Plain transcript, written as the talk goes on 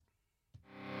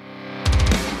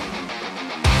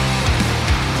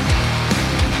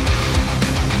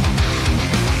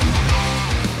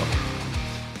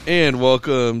And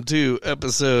welcome to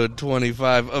episode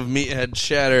 25 of Meathead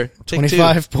Chatter.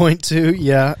 25.2,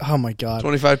 yeah. Oh, my God.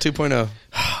 25 2.0.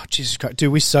 Oh, Jesus Christ.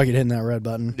 Dude, we suck at hitting that red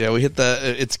button. Yeah, we hit that.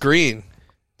 It's green.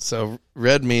 So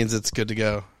red means it's good to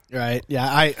go. Right. Yeah,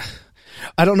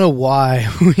 I don't know why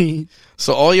we...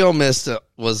 So all y'all missed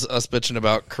was us bitching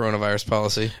about coronavirus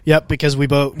policy. Yep, because we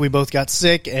both got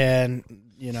sick and,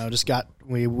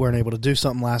 we weren't able to do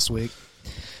something last week.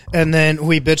 And then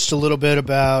we bitched a little bit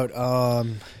about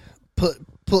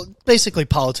basically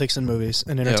politics and movies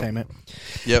and entertainment.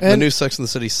 Yep, the new Sex and the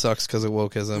City sucks because of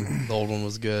wokeism. The old one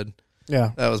was good.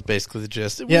 Yeah. That was basically the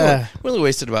gist. We only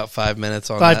wasted about 5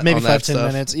 minutes on that. Maybe on 10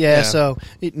 stuff. minutes. Yeah, so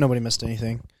nobody missed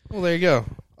anything. Well, there you go.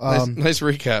 Nice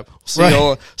recap.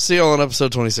 See y'all on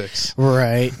episode 26.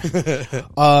 Right.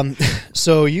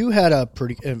 So you had a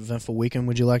pretty eventful weekend.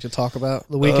 Would you like to talk about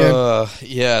the weekend?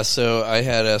 Yeah, so I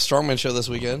had a strongman show this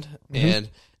weekend, and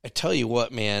I tell you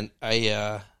what, man,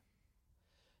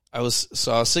 I was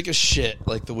sick as shit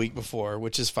like the week before,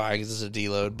 which is fine because it's a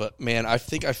deload, but man, I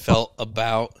think I felt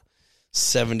about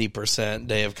 70%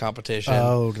 day of competition.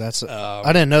 Oh, that's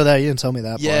I didn't know that. You didn't tell me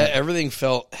that. Yeah, part. Everything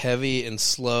felt heavy and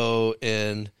slow,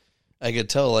 and I could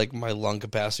tell like my lung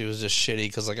capacity was just shitty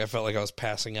because like I felt like I was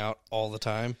passing out all the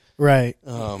time. Right.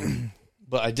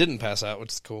 But I didn't pass out,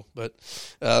 which is cool. But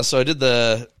so I did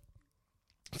the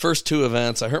first two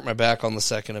events. I hurt my back on the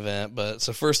second event, but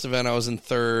so first event I was in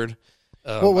third.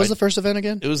 What was the first event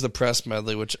again? It was the press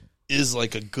medley, which is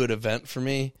like a good event for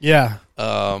me. Yeah.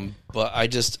 But I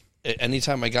just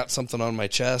anytime I got something on my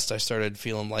chest, I started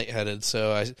feeling lightheaded.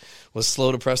 So I was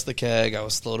slow to press the keg. I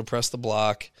was slow to press the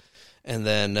block. And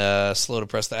then slow to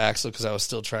press the axle because I was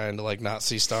still trying to like not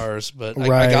see stars. But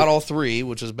I got all three,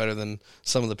 which was better than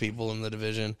some of the people in the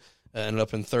division. I ended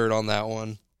up in third on that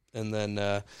one. And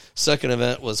then second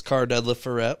event was car deadlift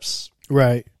for reps.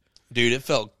 Right. Dude, it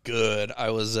felt good.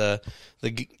 I was I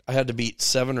had to beat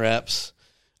 7 reps.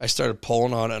 I started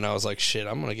pulling on it, and I was like, shit,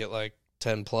 I'm going to get like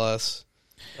 10 plus.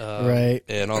 Right.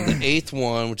 And on the 8th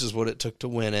one, which is what it took to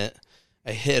win it,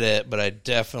 I hit it, but I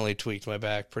definitely tweaked my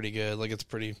back pretty good. Like it's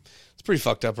pretty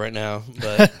fucked up right now,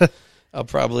 but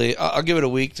I'll give it a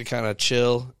week to kind of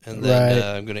chill, and then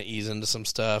I'm going to ease into some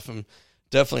stuff. I'm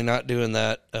definitely not doing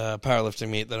that powerlifting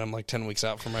meet that I'm like 10 weeks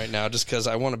out from right now, just because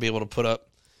I want to be able to put up.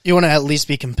 You want to at least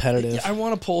be competitive. I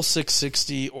want to pull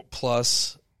 660 or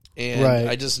plus, and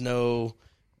I just know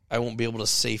I won't be able to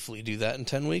safely do that in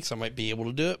 10 weeks. I might be able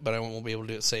to do it, but I won't be able to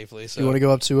do it safely. So you want to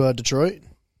go up to Detroit?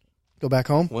 Go back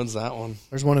home? When's that one?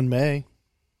 There's one in May.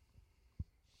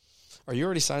 Are you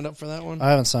already signed up for that one? I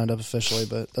haven't signed up officially,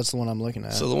 but that's the one I'm looking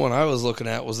at. So the one I was looking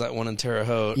at was that one in Terre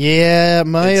Haute. Yeah,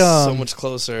 it's so much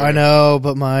closer. I know,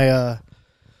 but my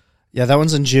that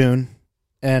one's in June,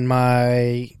 and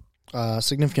my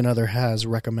significant other has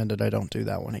recommended I don't do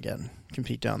that one again.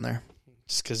 Compete down there.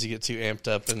 Just because you get too amped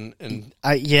up and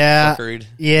fuckeried.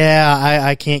 Yeah,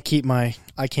 I can't keep my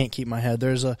head.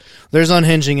 There's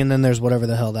unhinging, and then there's whatever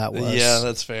the hell that was. Yeah,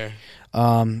 that's fair.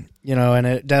 And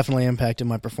it definitely impacted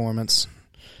my performance.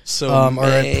 So or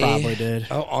it probably did.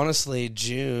 Oh, honestly,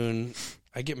 June.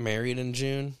 I get married in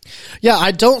June. Yeah,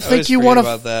 I don't think you want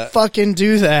to fucking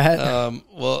do that.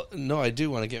 Well, no, I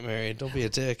do want to get married. Don't be a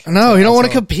dick. No, you don't want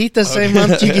to compete the same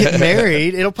month you get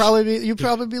married. You'd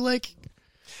probably be like,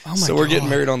 oh my God. So we're getting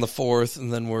married on the 4th,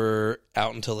 and then we're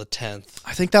out until the 10th.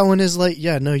 I think that one is like,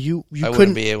 you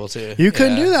couldn't be able to. You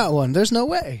couldn't do that one. There's no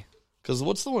way. Because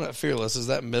what's the one at Fearless? Is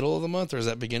that middle of the month or is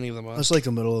that beginning of the month? It's like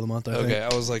the middle of the month, I think. Okay,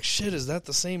 I was like, shit, is that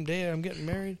the same day I'm getting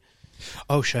married?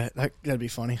 Oh, shit. That'd be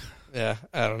funny. Yeah,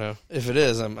 I don't know. If it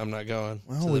is, I'm not going.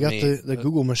 Well, we got the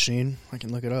Google machine. I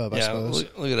can look it up, I suppose.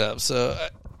 Look it up. So,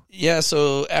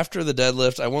 so after the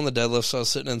deadlift, I won the deadlift, so I was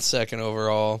sitting in second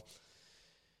overall.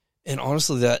 And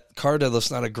honestly, that car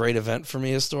deadlift's not a great event for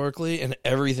me historically. And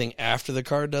everything after the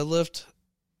car deadlift,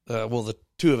 the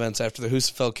 2 events after the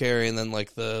Husafell carry and then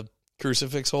like the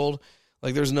crucifix hold,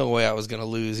 like there's no way I was going to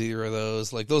lose either of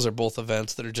those. Like those are both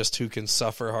events that are just who can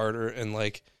suffer harder. And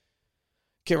like,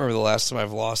 can't remember the last time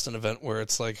I've lost an event where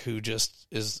it's like who just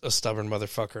is a stubborn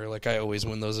motherfucker. Like I always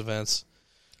win those events.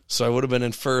 So I would have been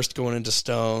in first going into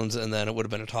stones, and then it would have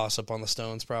been a toss up on the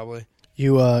stones probably.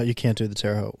 You can't do the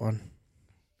Terre Haute one.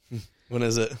 When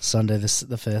is it? Sunday the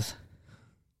 5th.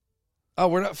 Oh,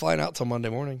 we're not flying out till Monday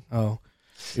morning. Oh,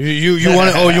 you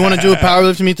want to? You want to do a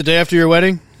powerlifting meet the day after your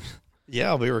wedding? Yeah,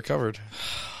 I'll be recovered.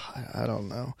 I don't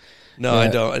know. No, I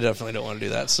don't. I definitely don't want to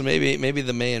do that. So maybe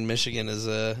the May in Michigan is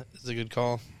a good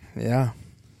call. Yeah,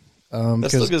 that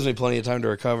still gives me plenty of time to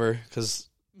recover because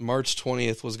March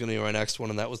 20th was going to be my next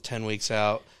one, and that was 10 weeks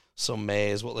out. So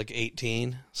May is what, like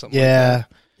 18, something like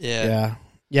that. Yeah.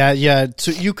 Yeah.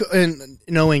 So and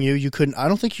knowing you couldn't. I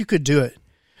don't think you could do it.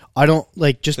 I don't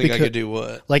just think because I could do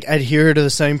what? Like adhere to the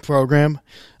same program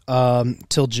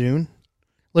till June.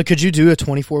 Like, could you do a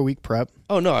 24-week prep?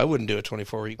 Oh no, I wouldn't do a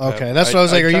 24-week prep. Okay, that's what I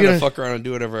was like. Are you gonna fuck around and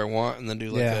do whatever I want, and then do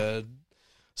like a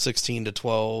 16 to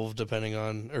 12,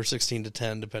 or 16 to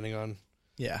 10, depending on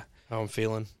how I'm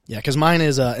feeling. Yeah, because mine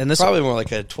is and this probably more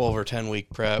like a 12 or 10 week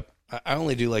prep. I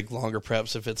only do like longer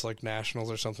preps if it's like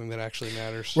nationals or something that actually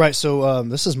matters. Right. So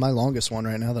this is my longest one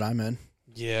right now that I'm in.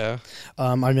 Yeah.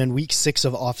 I'm in week 6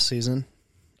 of off season.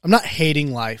 I'm not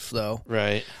hating life though.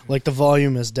 Right. Like the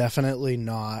volume is definitely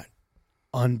not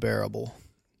unbearable.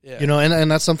 Yeah. You know,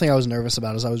 and that's something I was nervous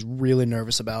about. Is I was really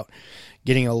nervous about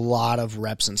getting a lot of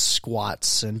reps and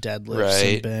squats and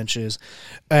deadlifts and benches,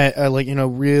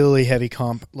 really heavy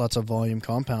lots of volume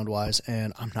compound wise.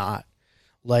 And I'm not.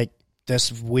 Like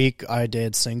this week, I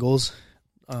did singles.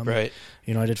 Right.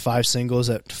 You know, I did 5 singles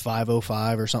at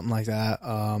 5:05 or something like that.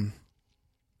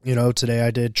 Today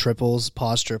I did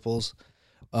pause triples.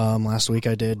 Last week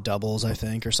I did doubles, I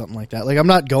think, or something like that. Like I'm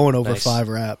not going over 5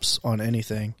 reps on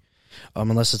anything,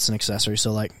 unless it's an accessory.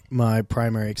 So like my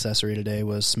primary accessory today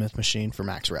was Smith machine for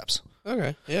max reps.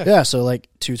 Okay. Yeah. Yeah. So like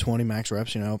 220 max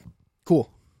reps. Cool.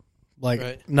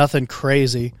 Like nothing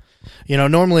crazy.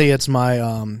 Normally it's my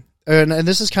and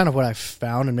this is kind of what I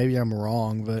found, and maybe I'm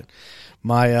wrong, but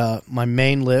my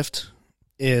main lift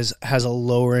has a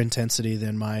lower intensity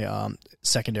than my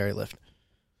secondary lift.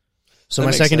 So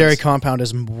my secondary compound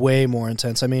is way more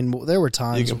intense. I mean, there were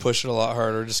times you can push it a lot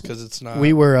harder just because it's not.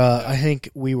 We were, I think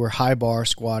we were high bar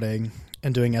squatting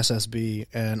and doing SSB,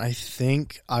 and I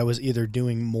think I was either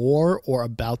doing more or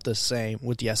about the same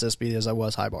with the SSB as I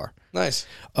was high bar. Nice.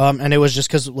 And it was just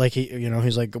because, like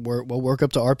he's like, we'll work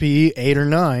up to RPE 8 or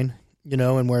 9,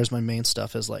 and whereas my main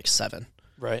stuff is like 7.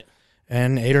 Right.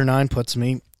 And 8 or 9 puts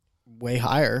me way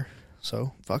higher.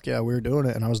 So fuck yeah, we were doing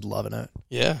it, and I was loving it.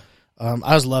 Yeah.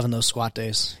 I was loving those squat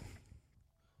days.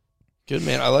 Good,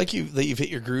 man. I like that you've hit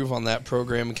your groove on that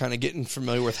program and kind of getting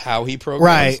familiar with how he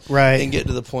programs. Right. And get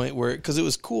to the point where, because it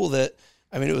was cool that,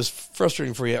 I mean, it was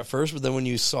frustrating for you at first, but then when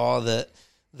you saw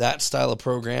that style of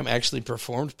program actually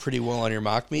performed pretty well on your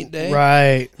mock meet day.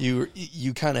 Right.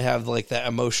 You kind of have like that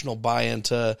emotional buy-in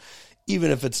to,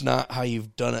 even if it's not how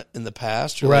you've done it in the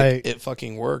past, like, it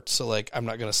fucking worked, so like I'm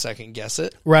not going to second guess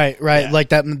it. Right. Yeah. Like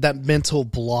that mental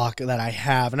block that I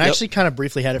have, and I actually kind of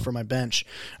briefly had it for my bench.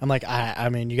 I'm like,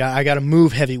 I got to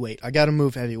move heavyweight.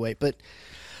 But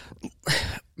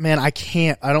man, I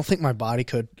can't. I don't think my body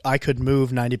could. I could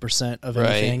move 90% of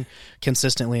anything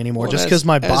consistently anymore, just because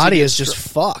my body is just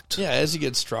fucked. Yeah, as you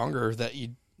get stronger, that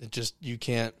you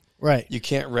can't. Right. You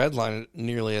can't redline it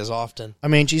nearly as often. I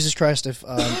mean, Jesus Christ, if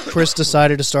Chris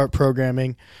decided to start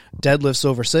programming deadlifts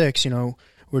over 6,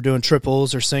 we're doing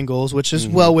triples or singles, which is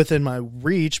well within my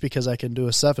reach because I can do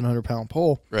a 700-pound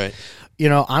pull. Right.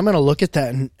 I'm going to look at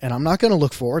that, and I'm not going to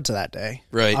look forward to that day.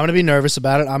 Right. I'm going to be nervous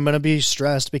about it. I'm going to be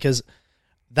stressed because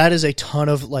that is a ton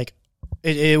of, like,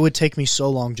 it would take me so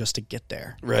long just to get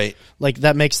there. Right. Like,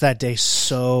 that makes that day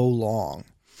so long.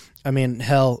 I mean,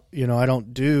 hell, I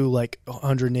don't do like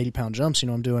 180-pound jumps.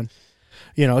 I'm doing,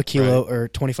 a kilo or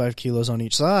 25 kilos on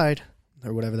each side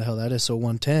or whatever the hell that is. So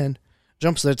 110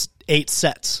 jumps. That's 8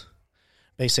 sets,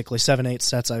 basically 7-8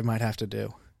 sets. I might have to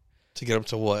do to get up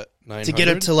to what 900? To get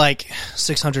up to like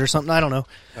 600 or something. I don't know.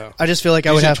 Oh. I just feel like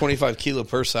I would have 25 kilo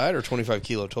per side or 25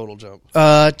 kilo total jump.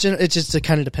 It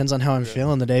kind of depends on how I'm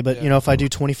feeling the day. But if I do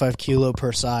 25 kilo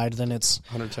per side, then it's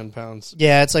 110 pounds.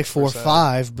 Yeah, it's like 4 or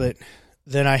 5, but.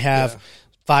 Then I have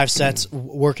 5 sets,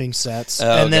 working sets,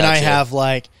 and then I have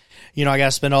like, I got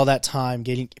to spend all that time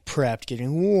getting prepped,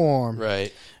 getting warm,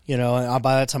 right? And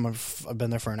by that time I've been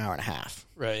there for an hour and a half,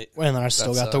 right? And then I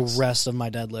still got the rest of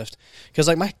my deadlift because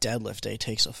like my deadlift day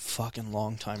takes a fucking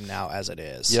long time now as it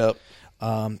is. Yep.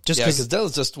 Because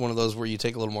deadlift's just one of those where you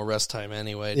take a little more rest time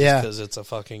anyway, just because it's a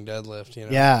fucking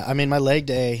deadlift. Yeah, I mean my leg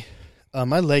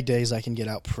days I can get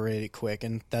out pretty quick,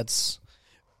 and that's.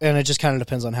 And it just kind of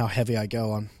depends on how heavy I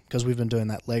go on, because we've been doing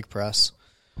that leg press.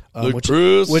 Which,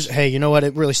 hey, you know what?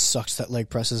 It really sucks that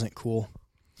leg press isn't cool.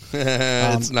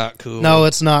 It's not cool. No,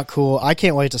 it's not cool. I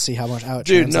can't wait to see how it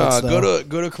Dude, translates,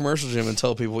 go to a commercial gym and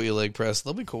tell people what you leg press.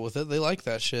 They'll be cool with it. They like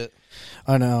that shit.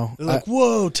 I know. They're like,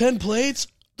 whoa, 10 plates?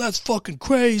 That's fucking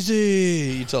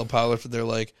crazy. You tell a powerlifter, they're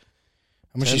like,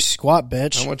 how much you squat,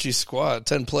 bitch? How much you squat?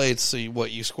 10 plates, so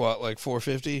you squat like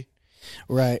 450?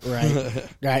 Right.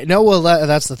 No, well,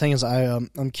 that's the thing is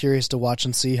I'm curious to watch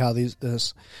and see how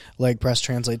this leg press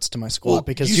translates to my squat,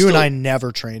 because you and I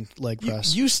never trained leg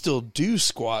press. You still do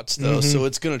squats though, so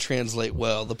it's going to translate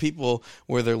well. The people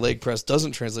where their leg press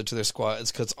doesn't translate to their squat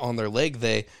is because on their leg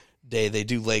they day, they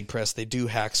do leg press, they do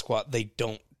hack squat, they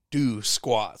don't do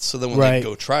squats. So then when Right. they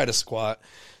go try to squat,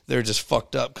 they're just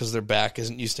fucked up because their back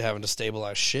isn't used to having to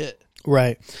stabilize shit.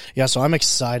 Right. Yeah, so I'm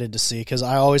excited to see, because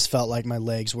I always felt like my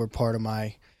legs were part of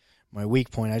my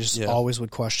weak point. I just always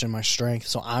would question my strength.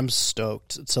 So I'm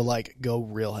stoked to like go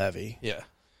real heavy Yeah.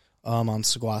 on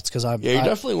squats, because Yeah, you're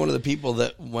definitely one of the people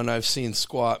that when I've seen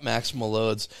squat maximal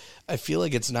loads, I feel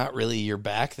like it's not really your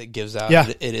back that gives out. Yeah.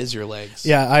 It is your legs.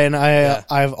 Yeah,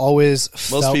 I've always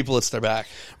Most people, it's their back.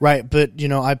 Right, but you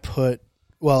know, I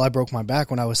broke my back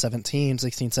when I was 16,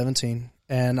 17,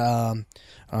 and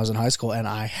I was in high school, and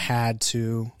I had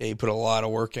to. Yeah, you put a lot of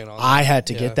work in on that. I had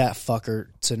to get that fucker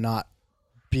to not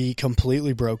be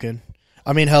completely broken.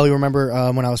 I mean, hell, you remember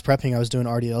when I was prepping, I was doing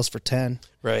RDLs for 10,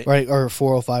 Right, or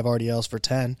 405 RDLs for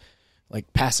 10,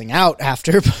 like passing out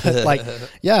after, but like,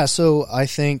 yeah. So I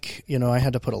think, you know, I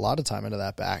had to put a lot of time into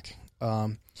that back. I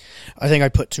think I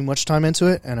put too much time into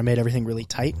it, and I made everything really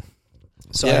tight.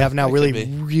 So I have now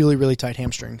really tight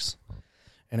hamstrings,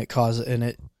 and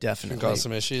it definitely can cause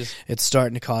some issues. It's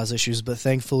starting to cause issues, but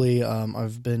thankfully,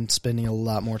 I've been spending a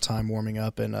lot more time warming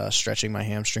up and stretching my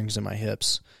hamstrings and my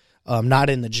hips. Not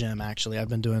in the gym, actually. I've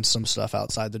been doing some stuff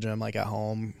outside the gym, like at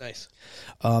home. Nice.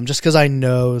 Just because I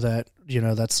know that, you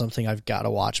know, that's something I've got to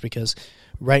watch, because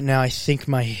right now I think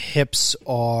my hips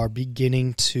are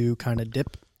beginning to kind of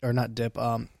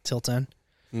tilt in.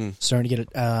 Starting to get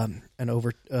an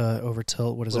over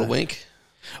tilt. What is Little that? wink.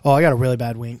 Oh, I got a really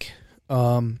bad wink.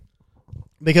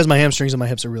 Because my hamstrings and my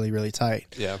hips are really tight.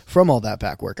 Yeah. From all that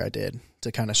back work I did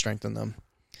to kind of strengthen them.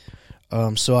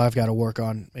 So I've got to work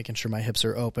on making sure my hips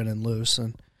are open and loose,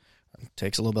 and it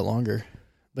takes a little bit longer.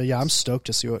 But yeah, I'm stoked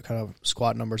to see what kind of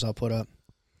squat numbers I'll put up.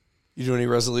 You do any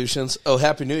resolutions? Oh,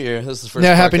 Happy New Year. This is the first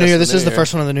Yeah, Happy New podcast Year. of This is the year.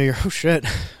 first one of the new year. Oh, shit.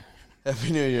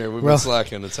 Happy New Year. We've Well- been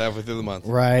slacking. It's halfway through the month.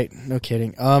 Right. No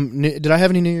kidding. Did I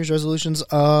have any New Year's resolutions?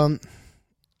 No.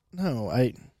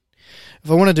 If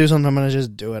I want to do something, I'm gonna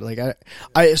just do it. Like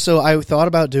I thought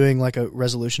about doing like a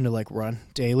resolution to like run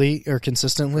daily or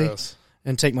consistently Gross.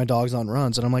 and take my dogs on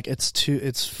runs, and I'm like,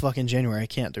 it's fucking January. I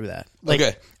can't do that. Like,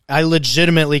 Okay. I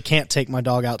legitimately can't take my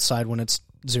dog outside when it's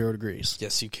 0 degrees.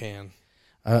 Yes, you can.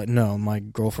 No, my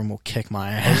girlfriend will kick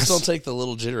my Just don't ass. take the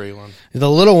little jittery one. The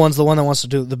little one's the one that wants to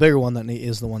do. The bigger one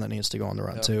is the one that needs to go on the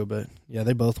run too. But yeah,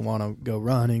 they both want to go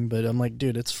running. But I'm like,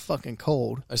 dude, it's fucking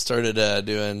cold. I started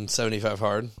doing 75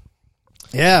 hard,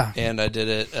 Yeah. and I did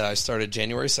it. I started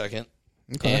January 2nd,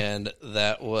 Okay. and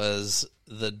that was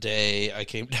the day I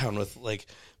came down with like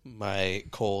my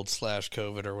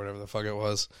cold/COVID or whatever the fuck it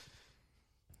was.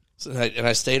 So, and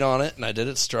I stayed on it, and I did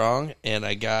it strong, and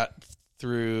I got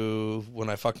through when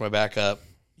I fucked my back up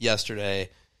yesterday,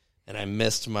 and I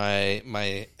missed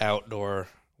my outdoor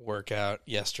workout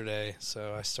yesterday,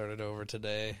 so I started over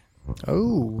today.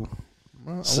 Oh.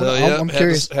 Well, So yeah, I'm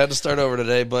curious. Had to start over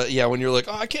today, but yeah, when you're like,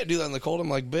 oh, I can't do that in the cold, I'm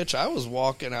like, bitch, I was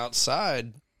walking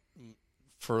outside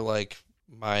for like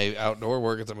my outdoor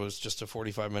work. It was just a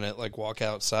 45-minute like walk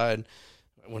outside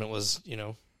when it was, you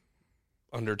know,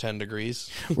 under 10 degrees.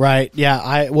 Right.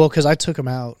 Yeah. Because I took him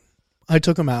out. It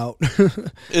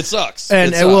sucks.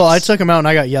 And It sucks. well, I took him out and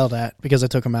I got yelled at because I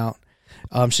took him out.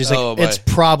 She's like, Oh, boy. it's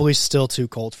probably still too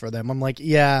cold for them. I'm like,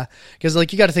 yeah, because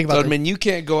like you got to think about I mean, you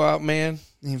can't go out, man.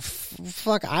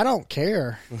 fuck, I don't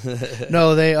care.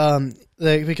 No,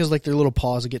 they because like their little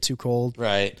paws would get too cold.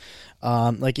 Right.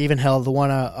 Like even hell, the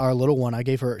one our little one, I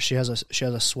gave her. She has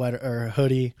a sweater or a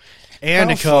hoodie and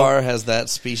How a coat. far has that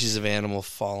species of animal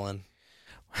fallen?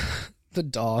 The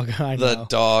dog, I The know.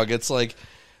 dog. It's like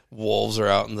wolves are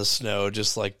out in the snow,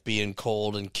 just like being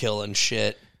cold and killing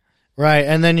shit. Right,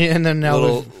 and then now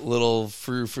Little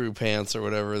frou pants or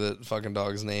whatever that fucking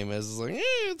dog's name is like,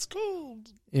 it's cold.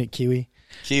 Kiwi.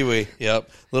 Kiwi, yep.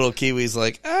 Little Kiwi's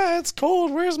like, it's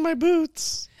cold. Where's my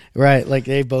boots? Right, like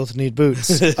they both need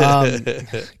boots.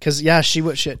 Because yeah,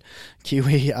 Kiwi.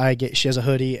 She has a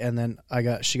hoodie, and then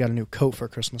she got a new coat for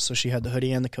Christmas, so she had the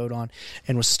hoodie and the coat on,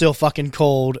 and was still fucking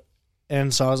cold,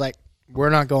 and so I was like, we're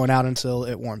not going out until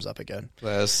it warms up again.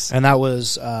 Yes. And that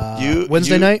was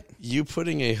Wednesday night. You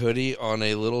putting a hoodie on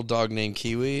a little dog named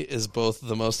Kiwi is both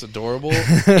the most adorable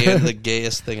and the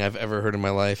gayest thing I've ever heard in my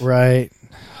life. Right.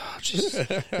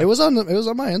 It was on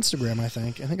my Instagram. I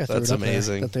think I threw That's it up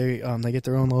amazing. there, that they get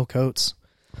their own little coats.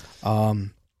 Oh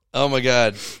my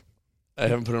God. I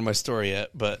haven't put it on my story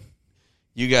yet, but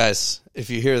you guys, if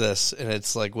you hear this and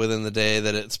it's like within the day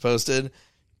that it's posted,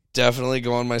 definitely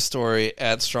go on my story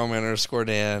at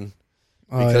strongman_Dan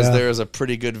because there is a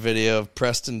pretty good video of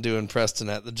Preston doing Preston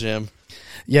at the gym.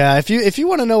 Yeah, if you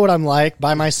want to know what I'm like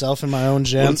by myself in my own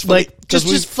gym, Well, it's funny, like just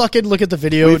 'cause fucking look at the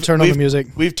video, turn on the music.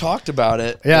 We've talked about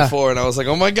it Yeah. before, and I was like,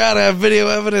 oh my God, I have video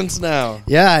evidence now.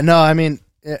 Yeah, no, I mean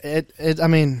I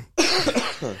mean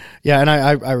yeah, and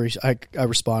I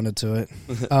responded to it.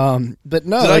 But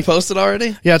no, Did like, I post it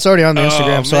already? yeah, it's already on the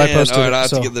Instagram, Oh, so I man. posted All right, it. I have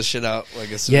so- to get this shit out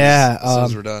like as soon, Yeah, as, soon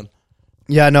as we're done.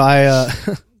 Yeah, no,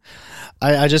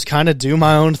 I just kind of do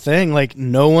my own thing. Like,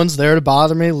 no one's there to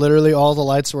bother me. Literally, all the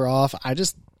lights were off. I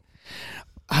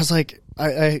was like,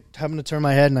 I happened to turn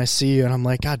my head and I see you, and I'm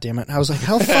like, God damn it. I was like,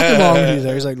 how fucking long are you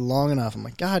there? He's like, long enough. I'm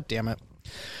like, God damn it.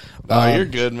 Oh, you're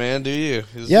good, man. Do you? It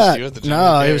was Yeah, just you at the gym.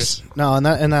 no, Who it cares? was no, and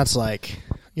that's like,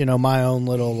 you know, my own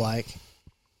little like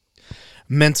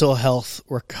mental health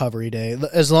recovery day.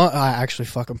 As long I actually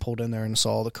fucking pulled in there and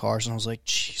saw all the cars, and I was like,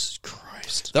 Jesus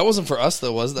Christ. That wasn't for us,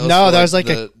 though, was it? That No, for, that was like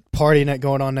the, a party night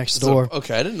going on next door.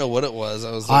 Okay, I didn't know what it was.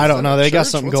 I was. Like, I is don't that know. a They got church?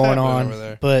 something What's going happening on. over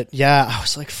there? But yeah, I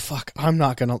was like, fuck, I'm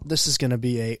not going to. This is going to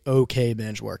be a okay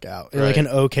binge workout. Like Right. an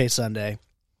okay Sunday.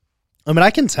 I mean,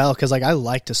 I can tell because like I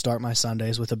like to start my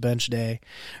Sundays with a bench day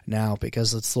now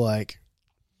because it's like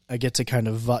I get to kind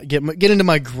of get into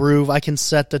my groove. I can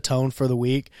set the tone for the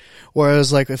week.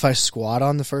 Whereas like if I squat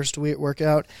on the first week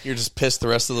workout, You're just pissed the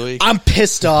rest of the week. I'm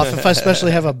pissed off. If I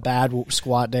especially have a bad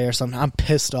squat day or something, I'm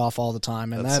pissed off all the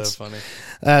time, and That's so funny.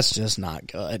 that's just not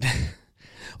good.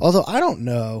 Although I don't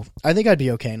know, I think I'd be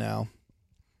okay now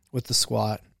with the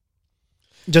squat,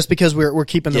 just because we're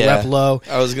keeping the Yeah. rep low.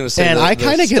 I was gonna say, And I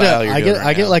kind of get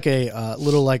I get like a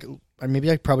little like maybe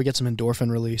I probably get some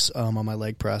endorphin release on my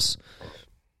leg press,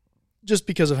 just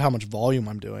because of how much volume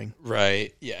I'm doing.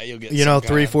 right. Yeah, you'll get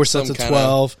 3-4 sets of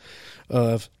 12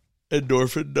 of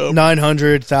endorphin dump.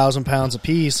 900,000 pounds a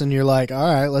piece, and you're like, all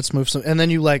right, let's move some. And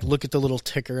then you like look at the little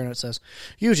ticker, and it says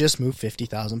you just moved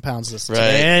 50,000 pounds this Right.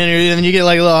 day, and then you get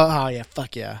like a little, oh yeah,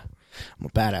 fuck yeah, I'm a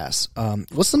badass.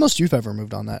 What's the most you've ever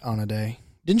moved on a day?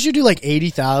 Didn't you do like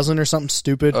 80,000 or something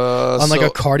stupid on like a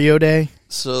cardio day?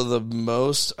 So the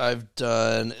most I've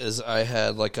done is I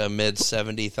had like a mid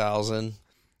 70,000.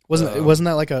 Wasn't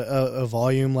that like a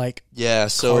volume like Yeah,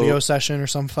 so cardio session or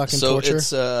some fucking torture?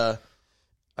 it's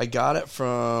I got it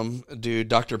from a dude,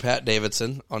 Dr. Pat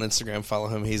Davidson on Instagram. Follow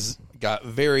him. He's got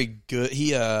very good.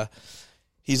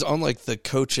 He's on like the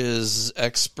coaches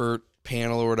expert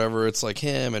panel or whatever. It's like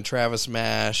him and Travis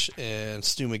Mash and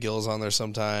Stu McGill's on there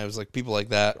sometimes, like people like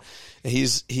that. And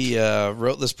he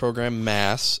wrote this program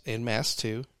Mass and Mass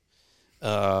 2.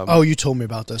 Oh, you told me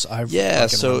about this. Yeah,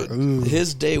 fucking so remember. Ooh.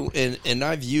 his day, and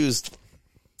I've used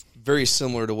very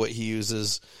similar to what he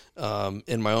uses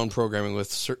in my own programming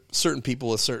with certain people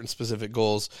with certain specific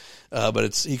goals.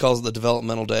 But he calls it the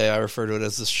developmental day. I refer to it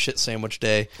as the shit sandwich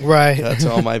day Right.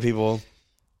 to all my people.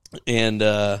 And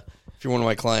if you're one of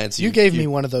my clients, You gave me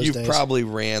one of those You've days. probably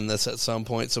ran this at some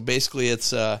point. So basically,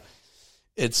 it's a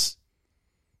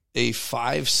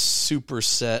 5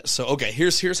 superset. So okay,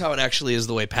 here's how it actually is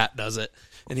the way Pat does it,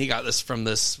 and he got this from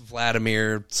this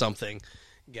Vladimir something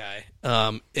guy.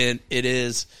 And it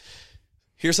is,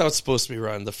 here's how it's supposed to be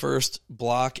run. The first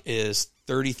block is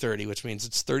 30-30, which means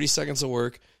it's 30 seconds of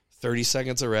work, 30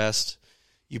 seconds of rest.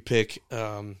 You pick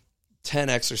 10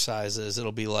 exercises.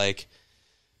 It'll be like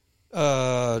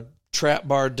trap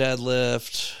bar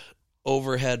deadlift,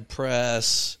 overhead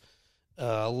press,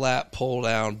 lat pull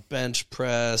down, bench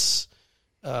press,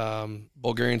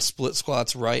 Bulgarian split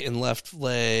squats, right and left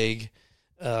leg,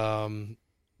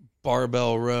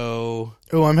 barbell row,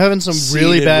 Oh, I'm having some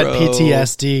really seated bad row,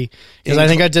 PTSD because I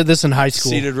think I did this in high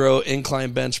school seated row,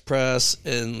 incline bench press,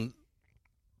 and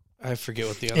I forget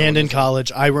what the other and one in was.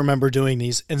 college. I remember doing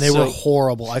these, and they So- were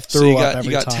horrible. I So threw you up got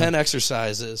every you got time. 10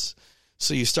 exercises.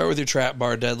 So you start with your trap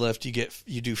bar deadlift.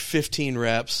 You do 15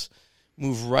 reps.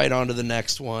 Move right on to the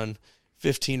next one.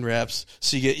 15 reps.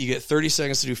 So you get 30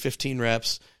 seconds to do 15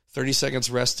 reps. 30 seconds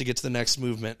rest to get to the next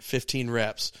movement. 15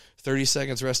 reps. 30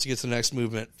 seconds rest to get to the next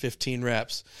movement. 15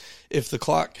 reps. If the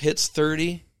clock hits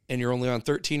 30 and you're only on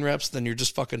 13 reps, then you're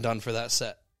just fucking done for that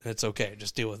set. And it's okay.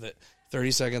 Just deal with it. 30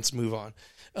 seconds, move on.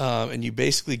 And you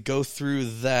basically go through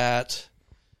that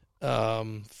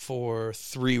for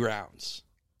 3 rounds.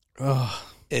 Ugh.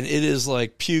 And it is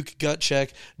like puke, gut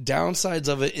check. Downsides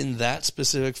of it in that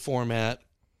specific format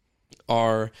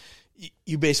are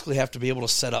you basically have to be able to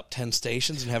set up 10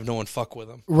 stations and have no one fuck with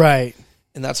them. Right.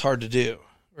 And that's hard to do,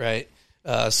 right?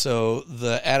 So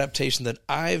the adaptation that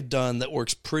I've done that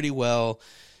works pretty well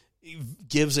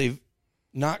gives a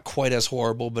not quite as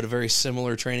horrible, but a very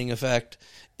similar training effect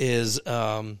is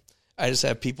I just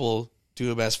have people do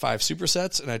them as 5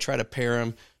 supersets, and I try to pair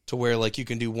them to where like you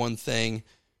can do one thing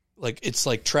Like it's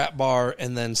like trap bar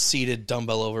and then seated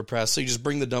dumbbell over press. So you just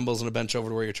bring the dumbbells and a bench over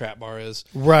to where your trap bar is.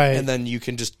 Right. And then you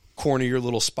can just corner your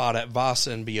little spot at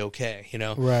Vasa and be okay, you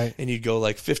know? Right. And you'd go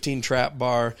like 15 trap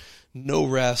bar, no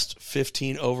rest,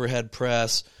 15 overhead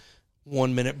press,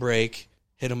 1 minute break,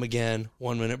 hit them again,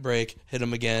 1 minute break, hit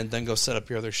them again, then go set up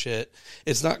your other shit.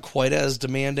 It's not quite as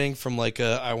demanding from like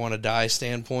a I want to die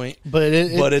standpoint, But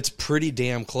it's pretty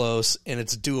damn close and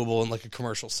it's doable in like a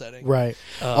commercial setting. right.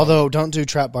 Although don't do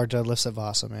trap bar deadlifts at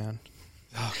Vasa, man.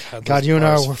 Oh, God, you and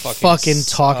I were fucking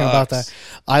talking about that.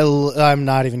 I'm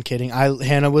not even kidding.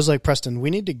 Hannah was like, Preston, we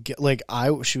need to get like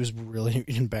she was really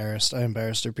embarrassed. I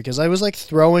embarrassed her because I was like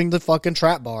throwing the fucking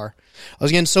trap bar. I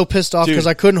was getting so pissed off because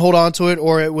I couldn't hold on to it,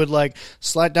 or it would like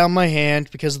slide down my hand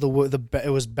because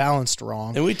it was balanced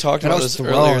wrong. And we talked about this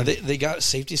earlier. They got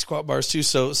safety squat bars too.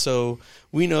 So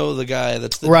we know the guy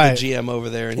that's the GM over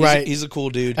there, and he's a cool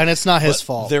dude. And it's not his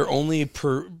fault. They're only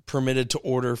permitted to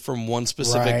order from one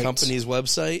specific company's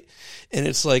website, and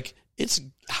it's like it's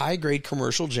high grade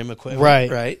commercial gym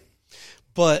equipment, right?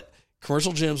 But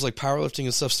commercial gyms like powerlifting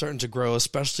and stuff starting to grow.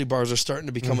 Specialty bars are starting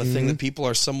to become a thing that people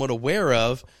are somewhat aware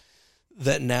of.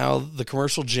 That now the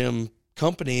commercial gym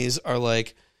companies are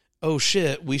like, oh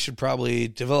shit, we should probably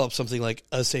develop something like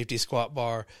a safety squat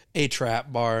bar, a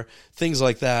trap bar, things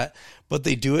like that. But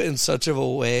they do it in such of a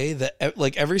way that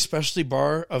like every specialty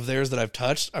bar of theirs that I've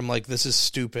touched, I'm like, this is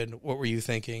stupid. What were you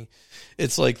thinking?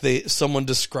 It's like someone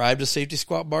described a safety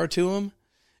squat bar to them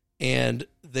and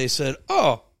they said,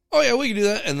 oh yeah, we can do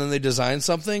that. And then they designed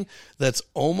something that's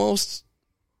almost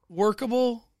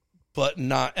workable, but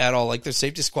not at all. Like their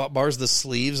safety squat bars, the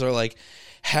sleeves are like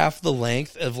half the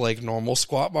length of like normal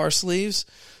squat bar sleeves.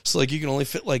 So like you can only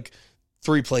fit like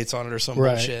 3 plates on it or some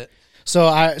bullshit. So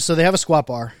they have a squat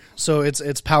bar. So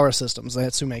it's Power Systems.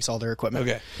 That's who makes all their equipment.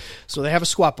 Okay. So they have a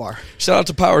squat bar. Shout out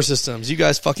to Power Systems. You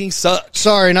guys fucking suck.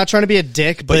 Sorry, not trying to be a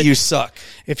dick, but you suck.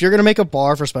 If you're going to make a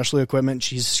bar for specialty equipment,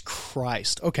 Jesus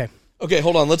Christ. Okay,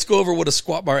 hold on. Let's go over what a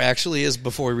squat bar actually is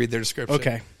before we read their description.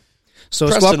 Okay. So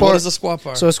Preston, a squat bar, what is a squat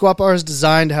bar? So a squat bar is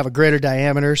designed to have a greater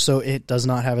diameter, so it does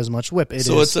not have as much whip. It's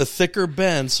a thicker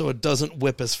bend, so it doesn't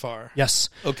whip as far. Yes.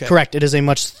 Okay. Correct. It is a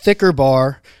much thicker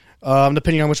bar,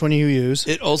 depending on which one you use.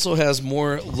 It also has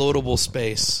more loadable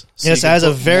space. So yes, it has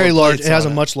a very large. It has a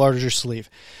much larger sleeve.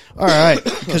 All right,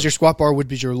 because your squat bar would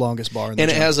be your longest bar. And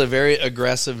it has a very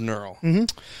aggressive knurl. Mm-hmm.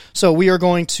 So we are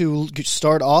going to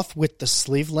start off with the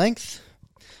sleeve length,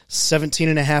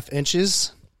 17.5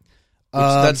 inches.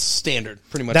 That's standard,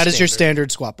 pretty much. That is your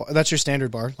standard squat bar. That's your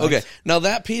standard bar. Okay, now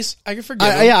that piece I can forgive.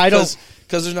 I don't,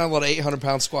 because there's not a lot of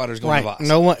 800-pound squatters going to Voss.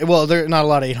 No one. Well, there are not a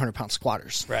lot of 800-pound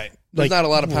squatters. Right. There's not a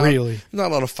lot of not a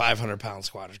lot of 500-pound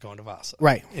squatters going to Voss.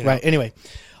 Right. Right. Anyway,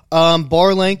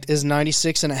 bar length is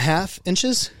 96.5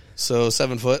 inches. So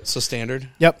 7 foot. So standard.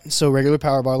 Yep. So regular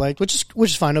power bar length, which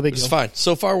is fine. No big deal. It's fine.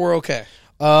 So far we're okay.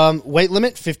 Weight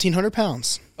limit 1,500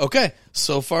 pounds. Okay,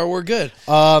 so far we're good.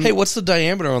 Hey, what's the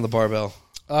diameter on the barbell?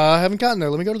 I haven't gotten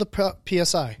there. Let me go to the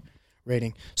PSI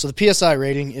rating. So the PSI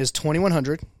rating is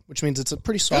 2,100, which means it's a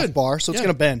pretty soft bar, so it's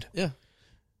going to bend. Yeah.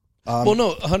 Well, no,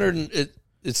 100.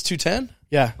 It's 210.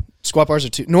 Yeah, squat bars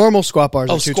are normal squat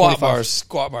bars. Oh, are 225.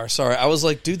 squat bars. Sorry, I was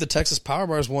like, dude, the Texas Power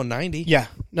Bar is 190. Yeah,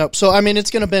 no. So I mean, it's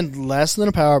going to bend less than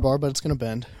a power bar, but it's going to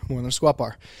bend more than a squat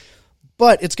bar.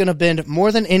 But it's going to bend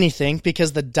more than anything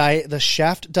because the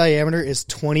shaft diameter is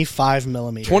 25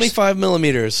 millimeters. 25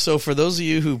 millimeters. So for those of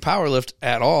you who powerlift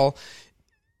at all,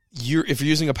 if you're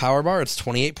using a power bar, it's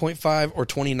 28.5 or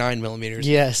 29 millimeters.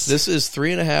 Yes. This is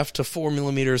 3.5 to 4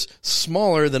 millimeters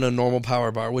smaller than a normal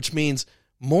power bar, which means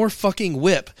more fucking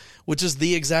whip, which is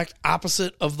the exact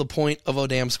opposite of the point of a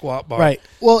damn squat bar. Right.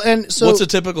 Well, and so what's a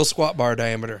typical squat bar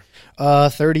diameter?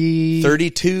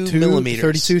 32 millimeters.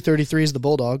 32, 33 is the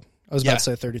Bulldog. I was about to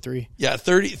say 33. Yeah,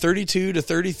 32 to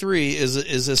 33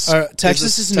 is this.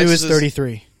 Texas new is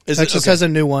 33. Texas has a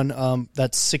new one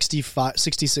that's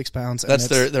 66 pounds. That's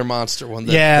their monster one,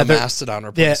 the Mastodon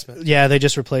replacement. Yeah, they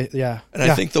just replaced, And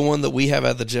I think the one that we have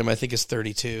at the gym, I think is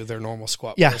 32, their normal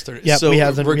squat bar is 30. Yeah, so we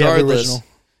have the original.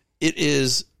 It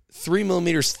is 3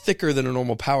 millimeters thicker than a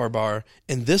normal power bar,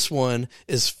 and this one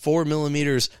is 4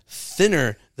 millimeters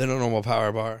thinner than a normal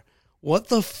power bar. What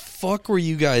the fuck were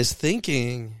you guys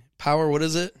thinking? What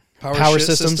is it? Power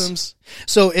systems.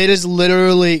 So it is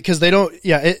literally, because they don't,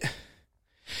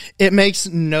 it makes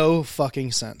no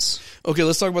fucking sense. Okay,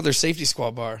 let's talk about their safety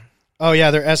squat bar. Oh yeah,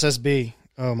 their SSB.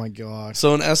 Oh my God.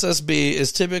 So an SSB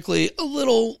is typically a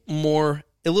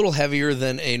little heavier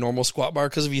than a normal squat bar,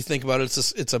 because if you think about it,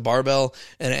 it's a barbell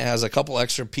and it has a couple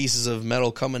extra pieces of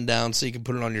metal coming down so you can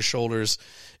put it on your shoulders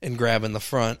and grab in the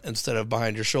front instead of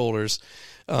behind your shoulders.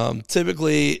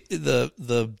 Typically,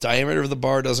 the diameter of the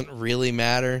bar doesn't really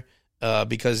matter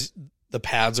because the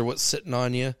pads are what's sitting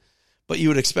on you. But you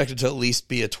would expect it to at least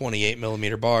be a 28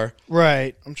 millimeter bar.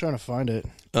 Right. I'm trying to find it.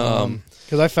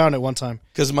 Because I found it one time.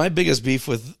 Because my biggest beef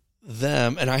with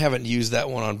them, and I haven't used that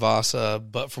one on Vasa,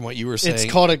 but from what you were saying,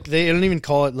 it's called they don't even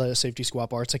call it a safety squat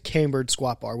bar. It's a cambered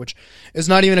squat bar, which is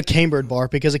not even a cambered bar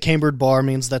because a cambered bar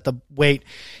means that the weight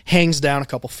hangs down a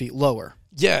couple feet lower.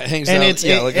 Yeah, it hangs and down. It's,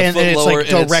 like a and foot it's lower,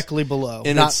 like directly below,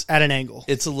 and not at an angle.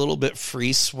 It's a little bit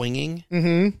free swinging.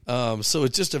 Mm-hmm. So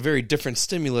it's just a very different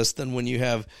stimulus than when you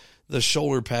have the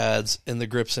shoulder pads and the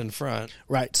grips in front.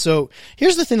 Right. So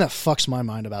here's the thing that fucks my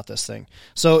mind about this thing.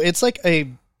 So it's like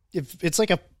a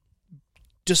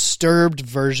disturbed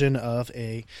version of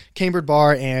a cambered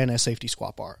bar and a safety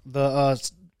squat bar.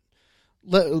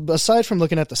 Aside from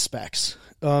looking at the specs,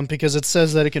 because it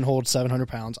says that it can hold 700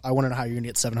 pounds, I want to know how you're going to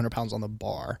get 700 pounds on the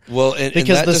bar. Well, and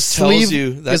because that the just sleeve tells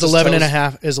you that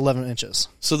is 11 inches.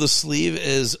 So the sleeve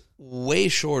is way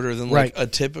shorter than like a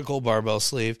typical barbell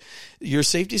sleeve. Your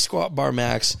safety squat bar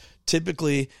max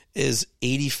typically is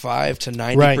 85 to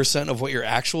 90% of what your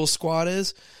actual squat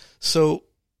is. So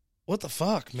what the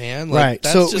fuck, man? Like, right.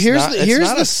 That's So just here's not, the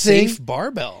not a safe thing,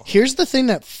 barbell. Here's the thing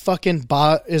that fucking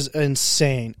is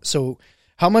insane. So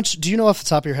how much do you know off the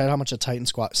top of your head how much a Titan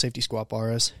safety squat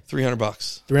bar is?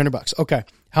 $300. $300. Okay.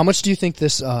 How much do you think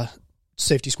this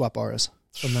safety squat bar is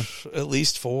from them? At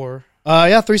least 4.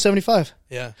 Yeah, $375.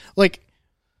 Yeah. Like,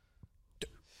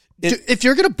 if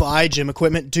you're gonna buy gym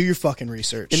equipment, do your fucking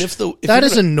research. And if that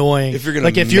is annoying. If you're gonna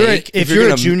like if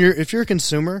you're a junior, if you're a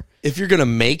consumer, if you're gonna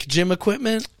make gym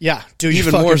equipment, yeah, do your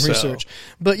even fucking more so. research.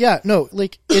 But yeah, no,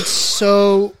 like it's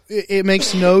so it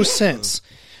makes no sense.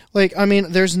 Like I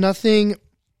mean, there's nothing.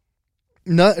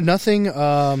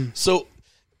 So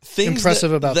things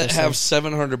impressive about that this have thing.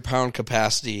 700-pound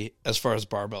capacity as far as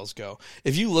barbells go.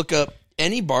 If you look up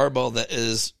any barbell that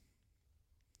is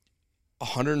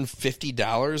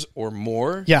 $150 or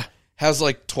more, yeah, has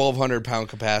like 1,200-pound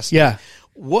capacity. Yeah.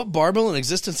 What barbell in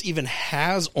existence even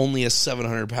has only a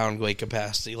 700-pound weight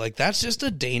capacity? Like that's just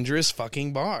a dangerous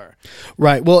fucking bar.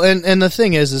 Right. Well, and the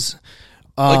thing is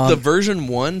like the version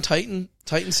 1 Titan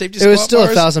safety squat it was still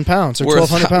bars 1,000 pounds or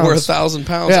 1,200 pounds. Were 1,000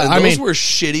 pounds. Yeah, and I those mean, were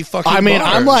shitty fucking I mean,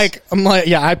 bars. I'm like,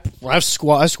 yeah, I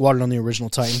squatted on the original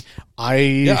Titan. I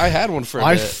had one for a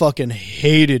I bit. fucking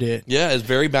hated it. Yeah, it's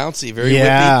very bouncy, very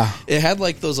whippy. It had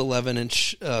like those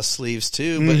 11-inch sleeves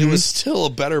too, but it was still a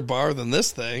better bar than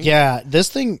this thing. Yeah, this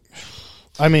thing.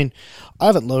 I mean, I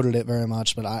haven't loaded it very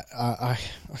much, but I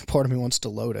part of me wants to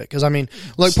load it because I mean,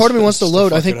 like part of me wants to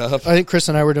load. I think Chris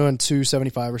and I were doing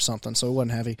 275 or something, so it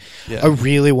wasn't heavy. Yeah. I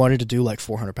really wanted to do like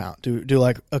 400 pound, do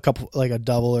like a couple, like a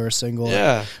double or a single.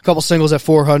 Yeah, a couple singles at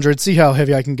 400. See how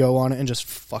heavy I can go on it and just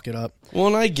fuck it up. Well,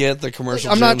 and I get the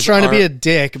commercial. I'm not trying to be a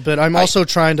dick, but I'm also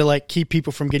trying to like keep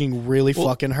people from getting really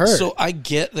fucking hurt. So I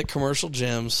get that commercial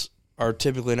gyms are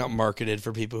typically not marketed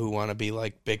for people who want to be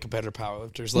like big competitor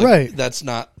powerlifters. Like, right. That's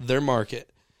not their market.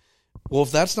 Well,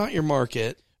 if that's not your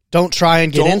market, don't try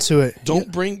and get into it.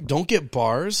 Don't get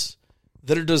bars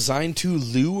that are designed to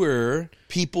lure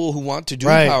people who want to do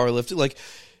powerlifting. Like,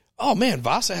 oh man,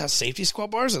 Vasa has safety squat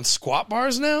bars and squat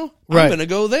bars now. I'm going to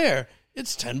go there.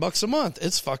 It's $10 a month.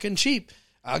 It's fucking cheap.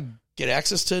 I'll get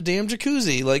access to a damn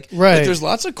jacuzzi. Like there's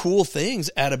lots of cool things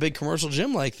at a big commercial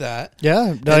gym like that.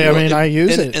 Yeah. I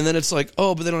use it. And then it's like,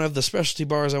 oh, but they don't have the specialty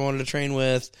bars I wanted to train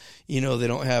with. You know, they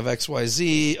don't have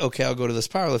XYZ. Okay, I'll go to this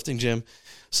powerlifting gym.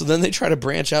 So then they try to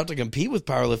branch out to compete with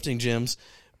powerlifting gyms.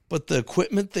 But the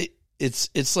equipment,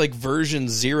 it's like version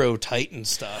 0 Titan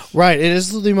stuff. Right. It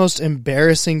is the most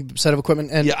embarrassing set of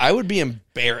equipment. And yeah, I would be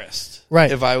embarrassed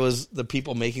if I was the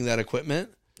people making that equipment.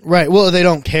 Right. Well, they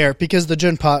don't care because the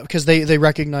Gen Pop, because they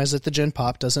recognize that the Gen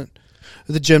Pop doesn't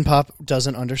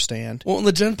understand. Well, and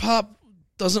the Gen Pop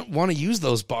doesn't want to use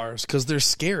those bars because they're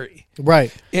scary.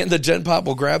 Right. And the Gen Pop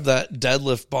will grab that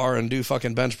deadlift bar and do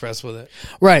fucking bench press with it.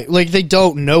 Right. Like they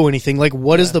don't know anything. Like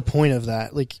what is the point of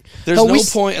that? Like there's no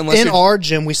point unless in our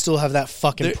gym we still have that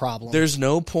fucking problem. There's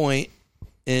no point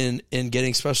in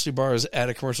getting specialty bars at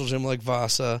a commercial gym like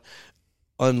Vasa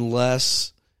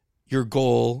unless your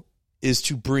goal is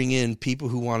to bring in people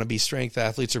who want to be strength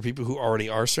athletes or people who already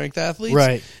are strength athletes.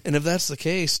 Right. And if that's the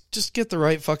case, just get the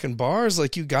right fucking bars.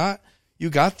 Like you got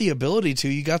the ability to,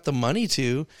 you got the money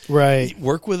to. Right.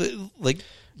 Work with it. Like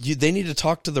they need to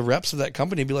talk to the reps of that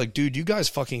company and be like, dude, you guys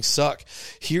fucking suck.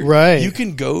 Here, you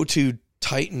can go to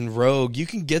Titan Rogue. You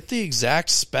can get the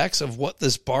exact specs of what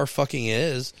this bar fucking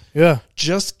is. Yeah.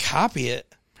 Just copy it.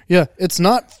 Yeah, it's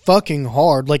not fucking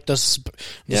hard. Like the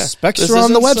specs This are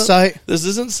on the isn't website. This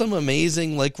isn't some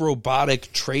amazing like robotic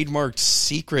trademarked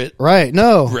secret Right,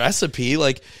 no. recipe.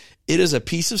 Like it is a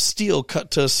piece of steel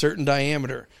cut to a certain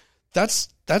diameter. That's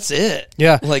it.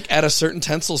 Yeah. Like at a certain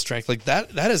tensile strength. Like that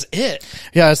is it.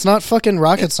 Yeah, it's not fucking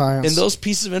rocket science. And those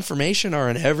pieces of information are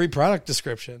in every product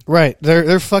description. Right.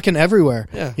 They're fucking everywhere.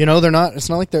 Yeah. You know, they're not, it's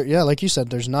not like they're, yeah, like you said,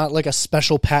 there's not like a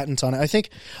special patent on it. I think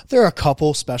there are a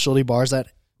couple specialty bars that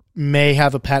may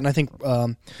have a patent. I think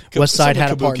Westside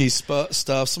had a part.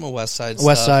 Stuff, some of Westside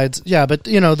stuff. Westside's, yeah, but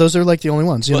you know, those are like the only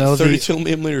ones. You know, 32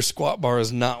 millimeter squat bar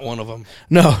is not one of them.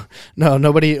 No,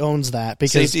 nobody owns that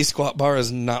because Safety squat bar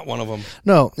is not one of them.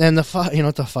 no. And you know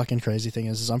what the fucking crazy thing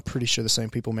is I'm pretty sure the same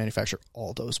people manufacture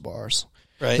all those bars.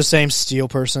 Right. The same steel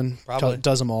person Probably.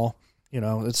 does them all. You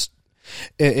know,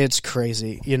 it's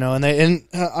crazy, you know, and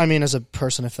I mean, as a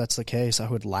person, if that's the case, I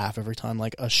would laugh every time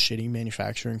like a shitty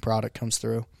manufacturing product comes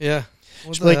through. Yeah.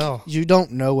 What the Like hell? you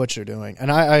don't know what you're doing,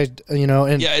 and I you know,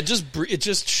 and Yeah, it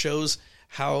just shows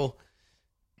how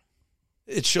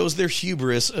it shows their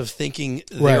hubris of thinking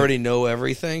they Right. already know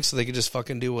everything, so they can just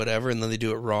fucking do whatever, and then they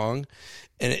do it wrong.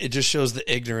 And it just shows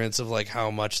the ignorance of like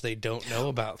how much they don't know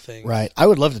about things. right. I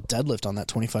would love to deadlift on that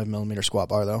 25 millimeter squat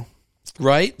bar though.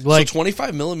 Right? Like- so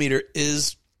 25 millimeter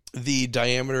is the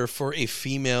diameter for a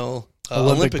female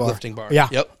Olympic Olympic bar. lifting bar. Yeah.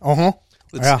 Yep.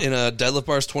 It's Yeah. in a deadlift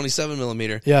bar is 27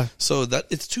 millimeter. Yeah. So that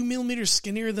it's 2 millimeters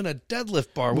skinnier than a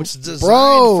deadlift bar, which is designed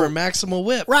Bro. for maximal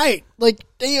whip. Right. Like,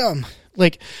 damn.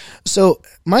 Like, so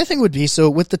my thing would be, so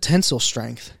with the tensile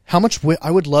strength, how much whip, I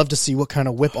would love to see what kind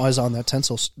of whip is on that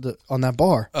tensile, on that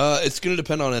bar. It's going to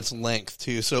depend on its length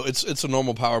too. So it's a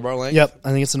normal power bar length. Yep.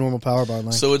 I think it's a normal power bar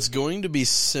length. So it's going to be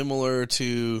similar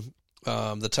to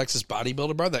the Texas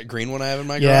Bodybuilder bar, that green one I have in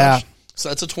my Yeah. garage. So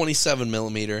that's a 27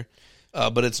 millimeter,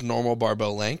 but it's normal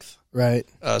barbell length. right.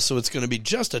 So it's going to be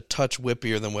just a touch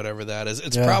whippier than whatever that is.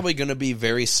 It's Yeah. probably going to be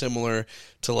very similar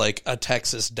to like a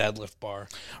Texas deadlift bar.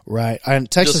 Right. And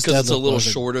Texas Just because it's a deadlift little bars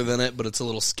are- shorter than it, but it's a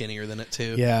little skinnier than it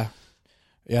too. Yeah.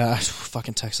 Yeah.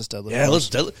 Fucking Texas deadlift. Yeah,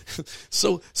 bars. let's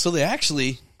so they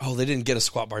actually they didn't get a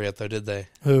squat bar yet though, did they?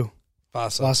 Who?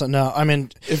 Vasa. Vasa? No. I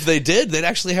mean, If they did, they'd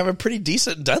actually have a pretty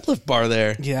decent deadlift bar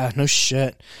there. yeah, no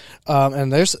shit.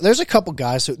 And there's a couple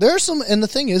guys who, there are some, and the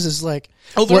thing is like,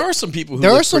 Oh, there are some people who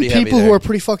there look are some pretty heavy people who there. are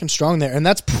pretty fucking strong there, and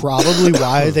that's probably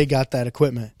why they got that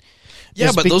equipment. Yeah,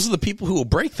 Just but be- those are the people who will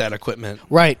break that equipment.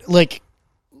 Right. Like,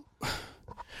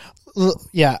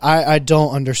 yeah, I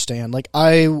don't understand. Like,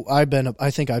 I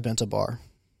think I bent a bar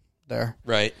there.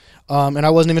 Right. And I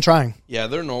wasn't even trying. Yeah,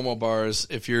 they're normal bars.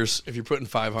 If you're putting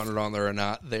 500 on there or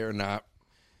not, they are not.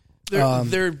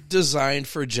 They're designed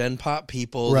for Gen Pop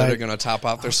people that Right. are going to top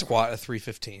out their squat at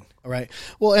 315. Right.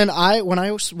 Well, and when I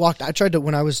tried to,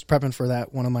 when I was prepping for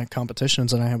that, one of my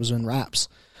competitions, and I was in wraps.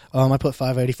 I put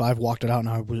 585, walked it out, and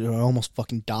I almost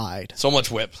fucking died. So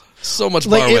much whip. So much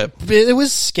Like, bar whip. it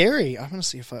was scary. I want to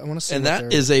see if I want to see. And what that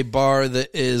they're- is a bar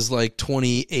that is like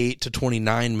 28 to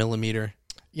 29 millimeter.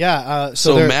 yeah.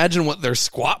 So they're- imagine what their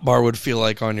squat bar would feel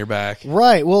like on your back.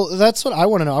 Right. Well, that's what I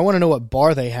want to know. I want to know what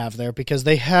bar they have there, because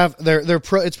they have their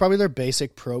pro. It's probably their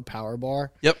basic pro power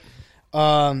bar. Yep.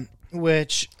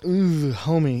 Which, ooh,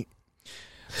 homie.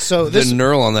 So The this.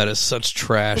 knurl on that is such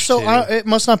trash. So too. it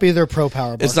must not be their pro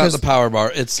power bar. It's not 'cause- the power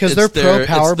bar. It's 'cause it's their pro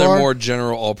power it's their bar- more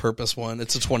general all-purpose one.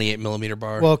 It's a 28 millimeter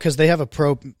bar. Well, because they have a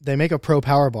pro. They make a pro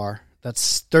power bar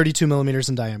that's 32 millimeters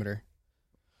in diameter.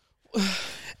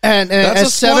 And That's a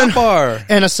squat bar.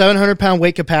 and a 700-pound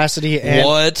weight capacity and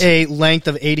What? a length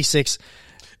of 86.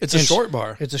 It's a short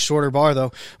bar. It's a shorter bar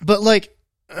though, but like,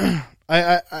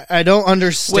 I don't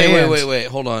understand. Wait.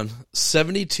 Hold on.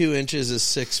 72 inches is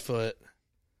 6 foot.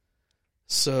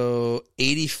 So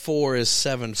 84 is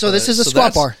 7 So foot. this is a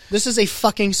squat bar. This is a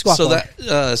fucking squat So bar.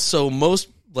 that so most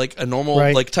like a normal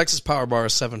Right. like Texas power bar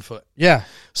is 7 foot. Yeah,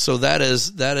 So that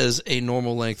is a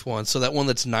normal length one. So that one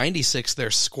that's 96,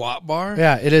 their squat bar,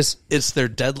 yeah, it is. it's their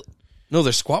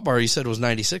their squat bar you said was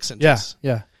 96 inches.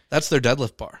 Yeah, yeah, That's their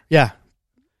deadlift bar. yeah.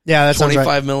 That sounds 25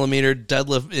 right. millimeter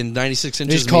deadlift in 96 They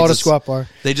inches. just call it a means squat bar.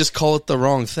 They just call it the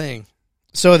wrong thing.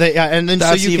 So and then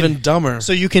That's so you even can, dumber.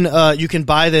 So you can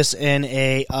buy this in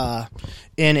a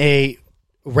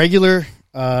regular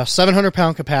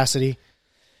 700-pound capacity,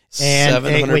 and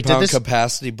 700-pound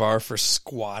capacity bar for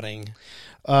squatting.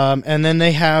 and then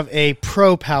they have a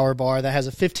pro power bar that has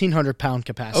a 1,500-pound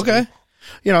capacity. Okay.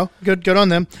 You know, good on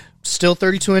them. Still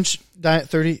 32-inch,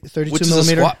 32 Which is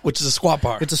millimeter. which is a squat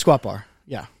bar. It's a squat bar.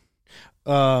 Yeah.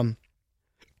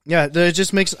 Yeah. It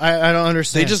just makes I don't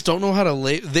understand. They just don't know how to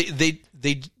lay.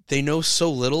 They know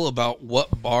so little about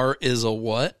what bar is a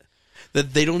what.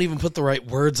 that they don't even put the right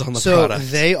words on the So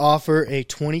product. they offer a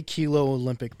 20-kilo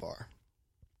Olympic bar.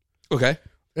 Okay.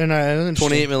 And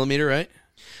 28 millimeter, right?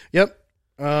 Yep.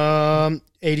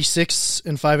 86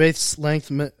 and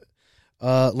 5/8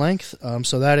 length.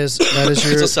 So that is It's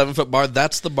your. a 7-foot bar.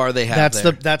 That's the bar they have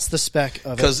That's the spec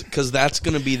of it. Because that's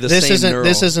going to be the This same isn't knurl.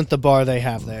 this isn't the bar they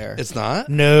have there. It's not?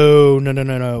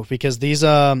 No. Because these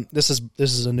this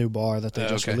is a new bar that they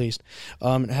just okay. released.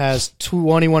 It has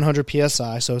 2100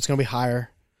 psi, so it's going to be higher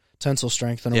tensile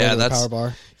strength than a regular power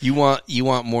bar. You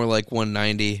want more like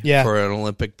 190 Yeah. for an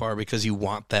Olympic bar because you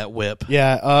want that whip.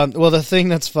 Yeah. Well, the thing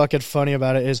that's fucking funny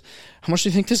about it is how much do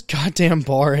you think this goddamn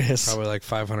bar is? Probably like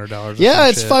 $500. Yeah,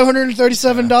 it's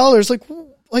 $537.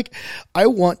 Like I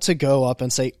want to go up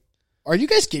and say, "Are you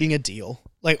guys getting a deal?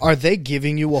 Like, are they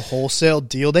giving you a wholesale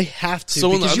deal? They have to." So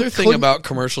the because you other thing couldn't- about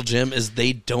commercial gym is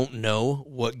they don't know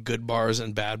what good bars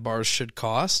and bad bars should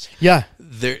cost. yeah,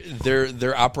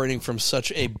 They're operating from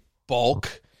such a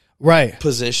bulk right.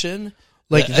 position.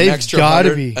 Like, that they've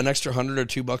gotta be- an extra $100 or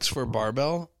 $2 for a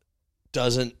barbell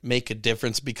doesn't make a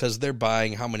difference because they're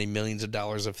buying how many millions of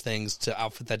dollars of things to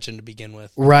outfit that gym to begin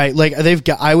with. Right, like they've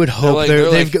got. I would hope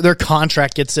their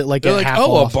contract gets it like They're at like, half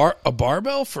oh, off. a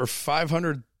barbell for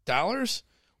 $500?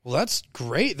 Well, that's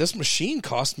great. This machine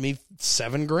cost me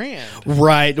 $7,000.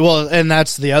 Right. Well, and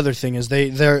that's the other thing is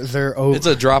they're over. It's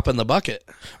a drop in the bucket.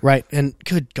 Right. And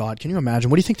good God, can you imagine?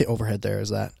 What do you think the overhead there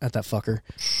is at that fucker?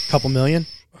 Couple million?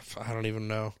 I don't even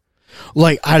know.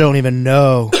 Like, I don't even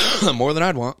know. More than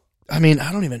I'd want. I mean,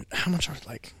 I don't even. How much are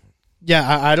like?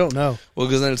 Yeah, I don't know. Well,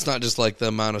 because then it's not just like the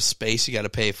amount of space you got to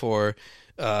pay for,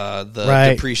 the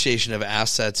Right. depreciation of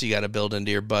assets you got to build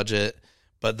into your budget,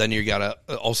 but then you got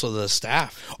to also the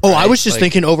staff. Oh, right? I was just Like,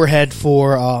 thinking overhead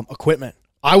for equipment.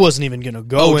 I wasn't even gonna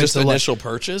go into just initial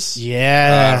purchase.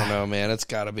 Yeah. I don't know, man. It's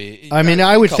got to be. I mean,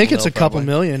 I would think it's a couple probably.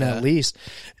 million Yeah. at least.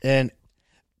 And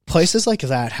places like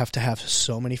that have to have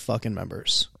so many fucking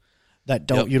members that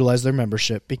don't Yep. utilize their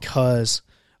membership because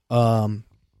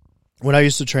when I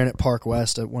used to train at Park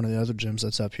West at one of the other gyms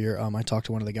that's up here, I talked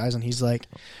to one of the guys and he's like,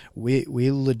 we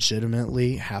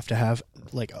legitimately have to have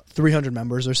like 300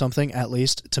 members or something at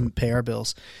least to pay our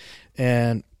bills.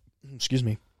 And excuse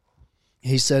me.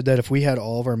 He said that if we had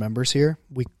all of our members here,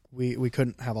 we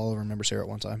couldn't have all of our members here at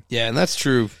one time. Yeah, and that's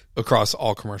true across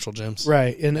all commercial gyms.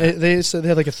 Right. And they said they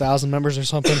had like 1,000 members or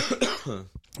something.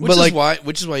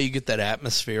 Which is why you get that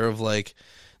atmosphere of like,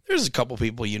 there's a couple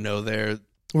people there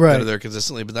right. that are there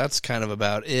consistently, but that's kind of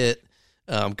about it.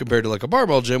 Compared to like a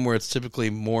barbell gym where it's typically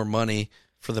more money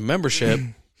for the membership,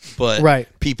 but Right.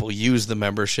 people use the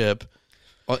membership.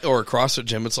 Or a CrossFit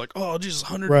gym, it's like, oh, geez,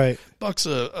 $100 Right. a month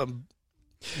or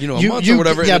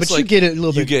whatever. Yeah, And it's but like, you get it a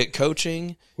little you bit. get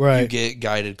coaching, Right. you get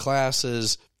guided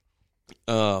classes,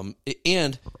 and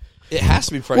it has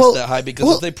to be priced that high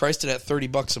because if they priced it at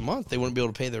 $30 a month, they wouldn't be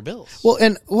able to pay their bills.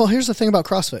 Well, here's the thing about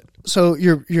CrossFit. So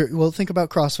think about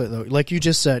CrossFit though. Like you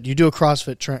just said, you do a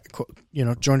CrossFit, join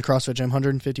a CrossFit gym,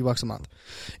 $150 a month,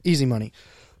 easy money.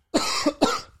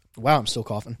 Wow, I'm still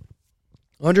coughing.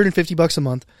 $150 a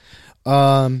month.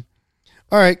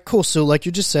 All right, cool. So like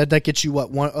you just said, that gets you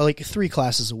like 3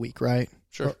 classes a week, right?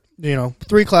 Sure.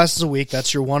 3 classes a week.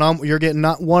 That's your you're getting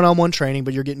not one-on-one training,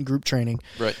 but you're getting group training.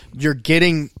 Right. You're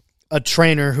getting a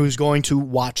trainer who's going to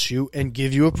watch you and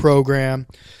give you a program.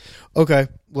 Okay,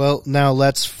 well, now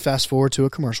let's fast forward to a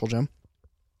commercial gym.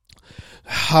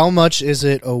 How much is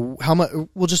it?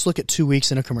 We'll just look at 2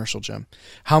 weeks in a commercial gym.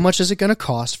 How much is it going to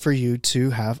cost for you to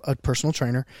have a personal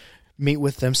trainer meet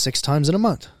with them 6 times in a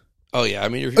month? Oh yeah, I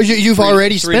mean you've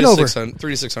already spent over $300 to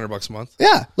 $600 a month.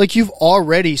 Yeah, like you've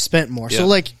already spent more. Yeah. So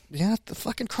like, yeah, the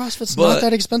fucking CrossFit's not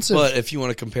that expensive. But if you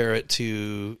want to compare it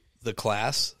to the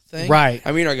class thing, Right.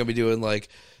 I mean, you're not going to be doing like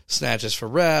snatches for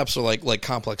reps or like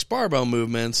complex barbell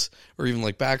movements or even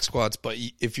like back squats. But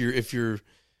if you're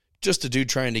just a dude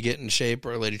trying to get in shape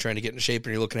or a lady trying to get in shape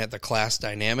and you're looking at the class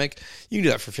dynamic, you can do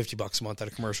that for $50 a month at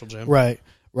a commercial gym. Right.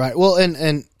 Well,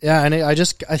 and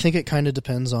I think it kind of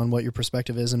depends on what your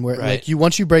perspective is and where Right. like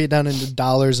once you break it down into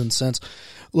dollars and cents,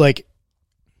 like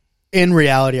in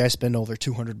reality, I spend over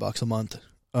 $200 a month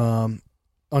on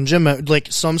gym, like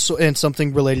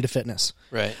something related to fitness.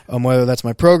 Right. Whether that's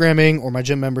my programming or my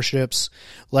gym memberships,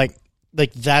 like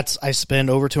that's I spend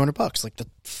over $200. Like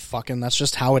that's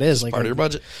just how it is. Like Part of your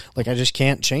budget. Like I just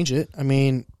can't change it. I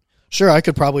mean, sure, I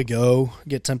could probably go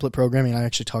get template programming. I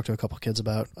actually talked to a couple kids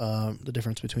about the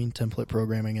difference between template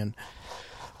programming and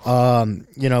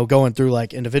going through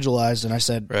like individualized. And I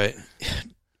said, Right.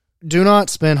 do not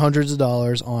spend hundreds of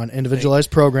dollars on individualized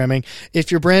programming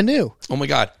if you're brand new. Oh my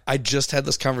God. I just had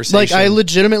this conversation. Like, I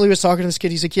legitimately was talking to this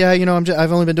kid. He's like, yeah,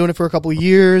 I've only been doing it for a couple of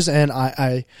years, and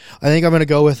I think I'm going to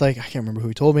go with, like, I can't remember who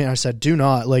he told me. And I said, do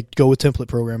not, like, go with template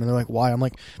programming. And they're like, why? I'm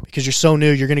like, because you're so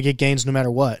new, you're going to get gains no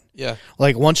matter what. Yeah.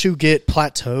 Like, once you get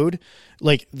plateaued,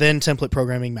 like, then template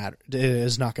programming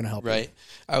is not going to help. Right.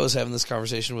 I was having this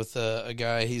conversation with a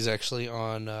guy. He's actually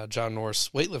on John North's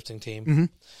weightlifting team.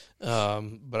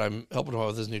 But I'm helping him out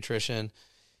with his nutrition.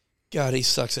 God, he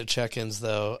sucks at check-ins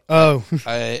though. Oh,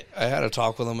 I had a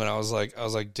talk with him and I was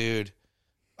like, dude,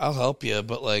 I'll help you,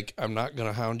 but like, I'm not going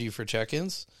to hound you for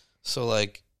check-ins. So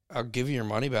like, I'll give you your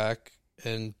money back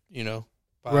and,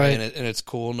 buy right. and it's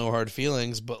cool. No hard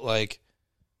feelings, but like,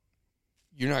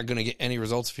 you're not going to get any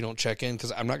results if you don't check in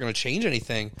because I'm not going to change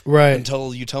anything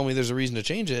until you tell me there's a reason to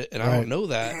change it. And I don't know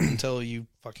that until you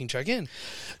fucking check in.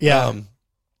 Yeah.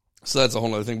 So that's a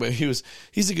whole other thing. But he's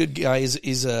a good guy.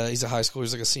 He's a high schooler.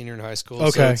 He's like a senior in high school.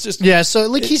 Okay. So it's just, so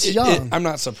like he's young. I'm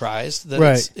not surprised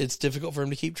that it's difficult for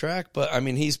him to keep track. But I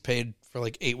mean, he's paid for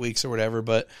like 8 weeks or whatever.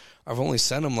 But I've only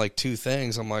sent him like 2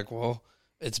 things. I'm like, well,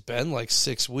 it's been like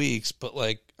 6 weeks, but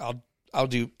like I'll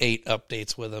do 8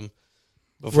 updates with him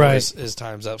before his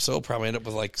time's up. So he'll probably end up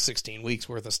with like 16 weeks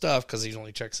worth of stuff because he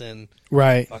only checks in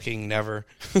fucking never.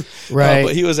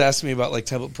 But he was asking me about like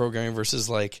template programming versus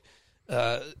like,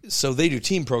 so they do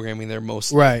team programming there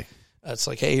mostly. Right. It's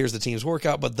like, hey, here's the team's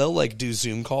workout, but they'll like do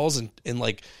Zoom calls and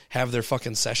like have their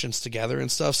fucking sessions together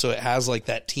and stuff. So it has like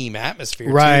that team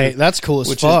atmosphere. Right. Too, that's cool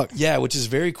as fuck. Which is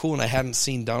very cool. And I hadn't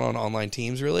seen done on online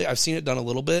teams really. I've seen it done a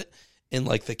little bit in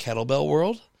like the kettlebell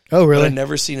world. Oh, really? But I've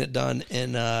never seen it done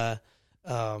in,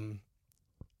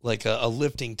 like a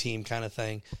lifting team kind of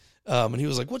thing. And he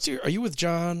was like, are you with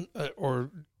John or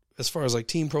as far as like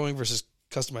team programming versus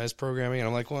customized programming? And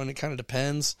I'm like, well, and it kind of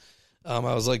depends. I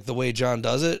was like, the way John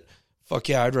does it, fuck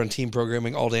yeah, I'd run team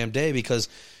programming all damn day because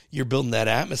you're building that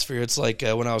atmosphere. It's like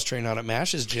when I was training out at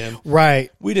Mash's gym.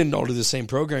 Right. We didn't all do the same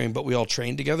programming, but we all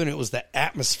trained together, and it was the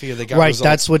atmosphere that got results.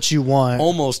 That's what you want.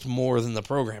 Almost more than the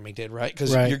programming did, right?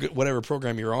 Because whatever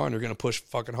program you're on, you're going to push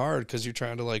fucking hard because you're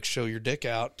trying to like show your dick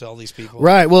out to all these people.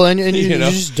 Right. Well, and you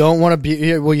just don't want to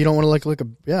be. Well, you don't want to look a.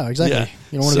 Yeah, exactly. Yeah.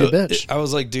 You don't want to be a bitch. I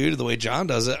was like, dude, the way John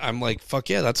does it, I'm like, fuck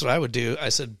yeah, that's what I would do. I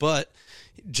said, but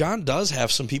John does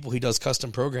have some people he does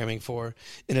custom programming for,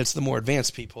 and it's the more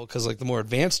advanced people because like the more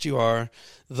advanced you are,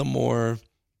 the more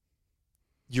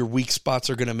your weak spots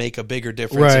are going to make a bigger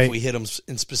difference if we hit them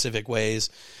in specific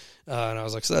ways. And I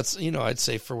was like, so that's, I'd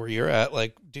say for where you're at,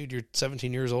 like, dude, you're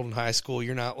 17 years old in high school.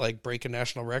 You're not like breaking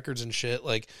national records and shit.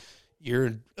 Like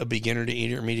you're a beginner to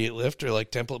intermediate lifter.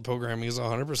 Like template programming is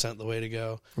 100% the way to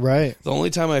go. Right. The only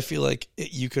time I feel like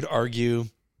you could argue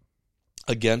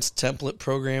against template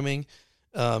programming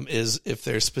is if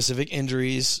there's specific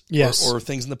injuries or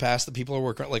things in the past that people are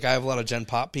working on. Like I have a lot of Gen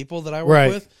Pop people that I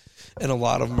work with, and a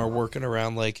lot of them are working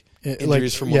around like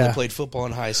injuries from when they played football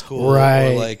in high school,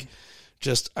 or like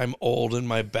just I'm old and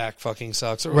my back fucking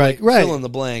sucks, or like fill in the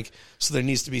blank. So there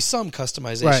needs to be some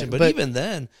customization, but even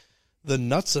then, the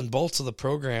nuts and bolts of the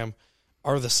program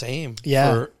are the same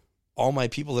for all my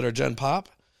people that are Gen Pop,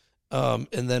 and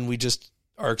then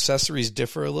our accessories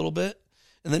differ a little bit.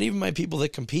 And then even my people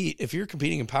that compete, if you're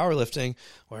competing in powerlifting,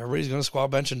 well, everybody's going to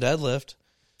squat, bench, and deadlift.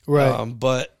 Right.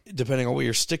 But depending on what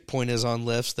your stick point is on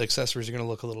lifts, the accessories are going to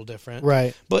look a little different.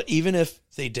 Right. But even if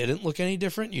they didn't look any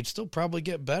different, you'd still probably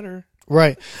get better.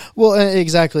 Right. Well,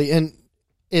 exactly. And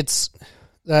it's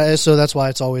so that's why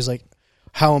it's always like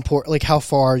how important, like how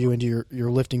far are you into your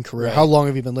lifting career? Right. How long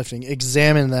have you been lifting?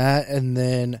 Examine that and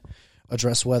then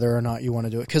address whether or not you want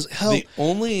to do it. Because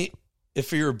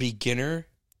if you're a beginner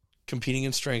competing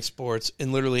in strength sports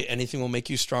and literally anything will make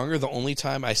you stronger, the only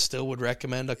time I still would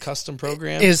recommend a custom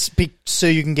program is so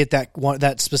you can get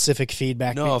that specific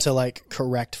feedback to like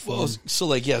correct form. Well, so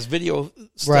like yes, video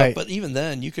stuff, but even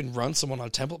then you can run someone on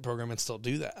a template program and still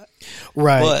do that.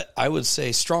 Right. But I would say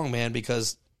strongman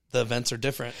because the events are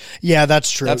different. Yeah, that's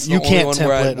true. That's the you only can't one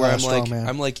template where strongman.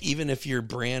 I'm like even if you're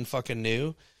brand fucking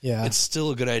new, it's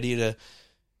still a good idea to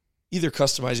either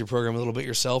customize your program a little bit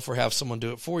yourself or have someone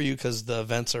do it for you because the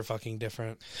events are fucking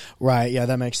different. Right. Yeah,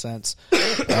 that makes sense.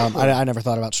 I never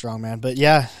thought about strongman, but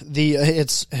yeah,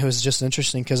 it was just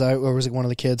interesting because I was one of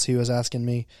the kids who was asking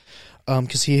me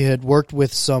because he had worked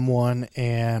with someone,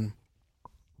 and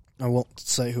I won't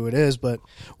say who it is, but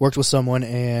worked with someone,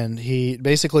 and he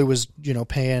basically was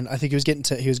paying. I think he was getting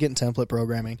template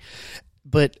programming,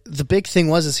 but the big thing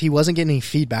is he wasn't getting any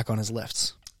feedback on his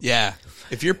lifts. Yeah,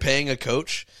 if you're paying a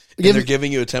coach and they're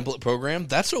giving you a template program,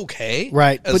 that's okay.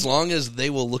 Right. As long as they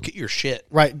will look at your shit.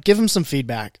 Right. Give them some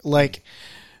feedback. Like,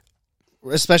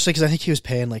 especially because I think he was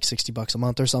paying like $60 a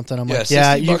month or something. I'm like,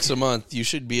 $60 a month. You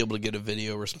should be able to get a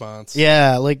video response.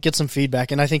 Yeah, like get some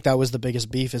feedback. And I think that was the biggest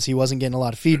beef is he wasn't getting a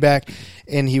lot of feedback,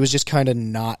 and he was just kind of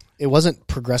not. It wasn't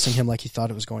progressing him like he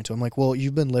thought it was going to. I'm like, well,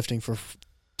 you've been lifting for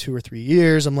 2 or 3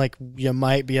 years. I'm like, you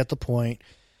might be at the point.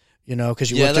 Because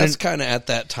that's kind of at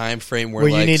that time frame where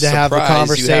you like, need to have the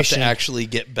conversation. You have to actually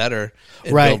get better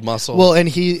and build muscle. Well,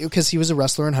 and because he was a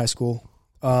wrestler in high school,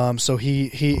 so he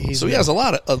has a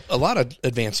lot of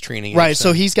advanced training. Right,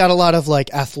 so he's got a lot of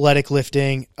like athletic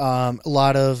lifting. A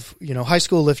lot of high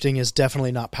school lifting is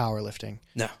definitely not powerlifting.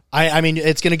 No, I mean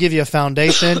it's going to give you a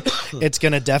foundation. It's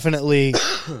going to definitely.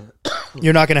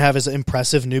 You're not going to have as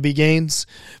impressive newbie gains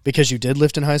because you did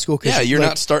lift in high school. Yeah, you're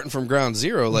not starting from ground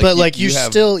zero. But you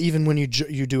still, even when you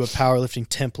do a powerlifting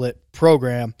template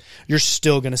program, you're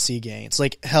still going to see gains.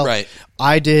 Like, hell, right.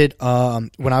 I did,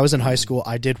 when I was in high school,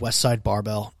 I did Westside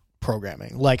Barbell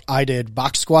programming. Like, I did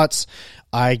box squats.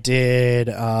 I did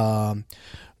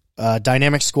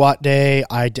dynamic squat day.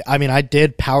 I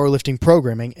did powerlifting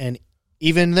programming. And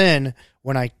even then,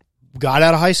 when I got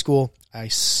out of high school, I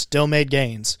still made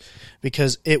gains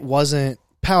because it wasn't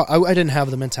power. I didn't have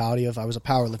the mentality of I was a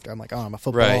power lifter. I'm like, oh, I'm a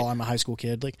football. Right. I'm a high school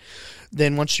kid. Like,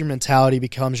 then once your mentality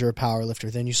becomes you're a power lifter,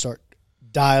 then you start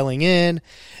dialing in,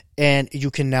 and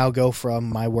you can now go from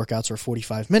my workouts are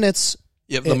 45 minutes.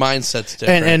 Yep, the mindset's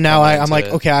different. And now I'm like,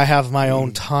 okay, I have my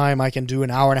own time. I can do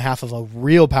an hour and a half of a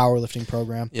real powerlifting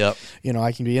program. Yep.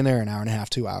 I can be in there an hour and a half,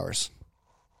 2 hours.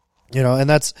 And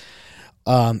that's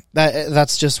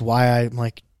that's just why I'm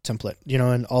like, template,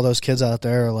 and all those kids out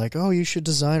there are like, oh, you should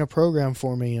design a program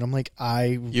for me. And I'm like,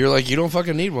 you're like, you don't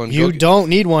fucking need one. You don't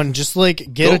need one. Just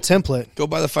like get a template. Go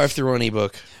buy the 5-through-1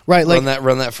 ebook. Right. Like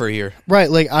run that for a year. Right.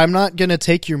 Like I'm not going to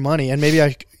take your money, and maybe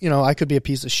I could be a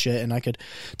piece of shit and I could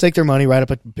take their money, write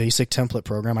up a basic template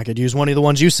program. I could use one of the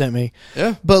ones you sent me.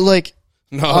 Yeah. But like,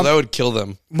 no, that would kill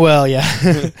them. Well,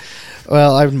 yeah.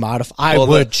 Well, I would modify. I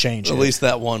would change it. At least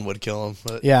that one would kill them.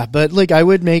 But. Yeah, but like I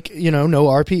would make no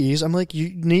RPEs. I'm like, you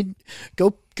need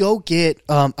go get.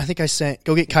 I think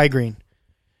go get Kai Green.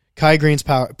 Kai Green's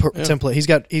template.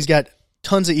 He's got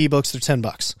tons of ebooks. They're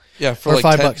 $10. Yeah, for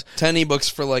like $5. 10 ebooks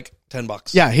for like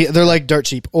 $10. Yeah, they're like dirt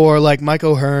cheap. Or like Mike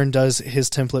O'Hearn does his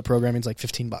template programming. It's like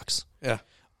 $15. Yeah.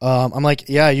 I'm like,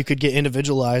 yeah, you could get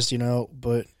individualized,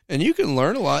 but. And you can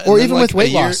learn a lot. Or even with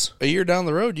weight loss. A year down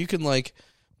the road, you can like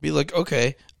be like,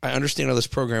 okay, I understand how this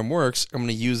program works. I'm going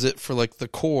to use it for like the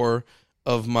core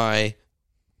of my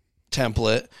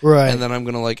template. Right. And then I'm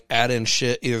going to like add in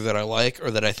shit either that I like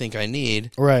or that I think I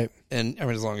need. Right. And I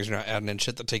mean, as long as you're not adding in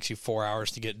shit that takes you 4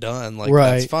 hours to get done, like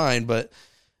right. That's fine. But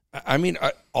I mean,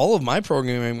 all of my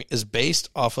programming is based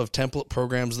off of template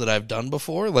programs that I've done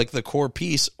before, like the core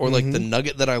piece or like the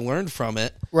nugget that I learned from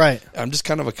it. Right. I'm just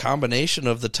kind of a combination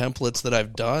of the templates that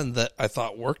I've done that I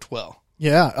thought worked well.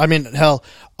 Yeah. I mean, hell,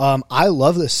 I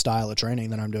love this style of training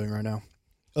that I'm doing right now.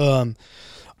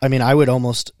 I mean, I would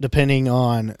almost, depending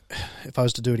on if I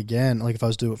was to do it again, like if I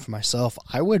was to do it for myself,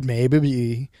 I would maybe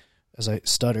be, as I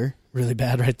stutter really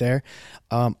bad right there,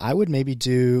 I would maybe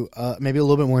do maybe a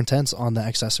little bit more intense on the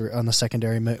accessory, on the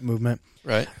secondary movement.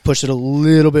 Right. Push it a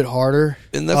little bit harder.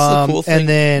 And that's the cool thing. And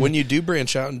then, when you do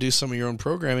branch out and do some of your own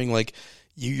programming, like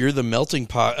you're the melting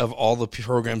pot of all the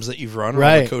programs that you've run or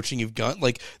all the coaching you've done.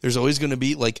 Like there's always going to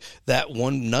be like that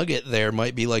one nugget there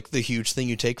might be like the huge thing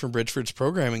you take from Bridgeford's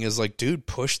programming is like, dude,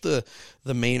 push the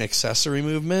main accessory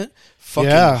movement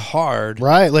fucking hard.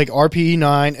 Right. Like RPE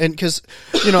 9. And cause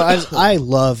I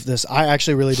love this. I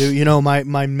actually really do.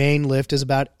 My main lift is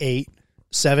about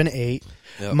 7, 8.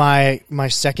 Yep. My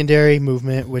secondary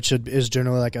movement, which is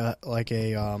generally like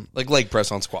leg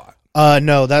press on squat.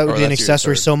 No, that would be an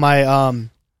accessory. So my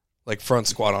like front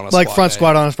squat on a like squat front day.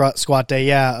 Squat on a squat day,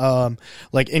 yeah.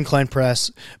 Like incline press,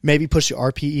 maybe push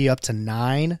your RPE up to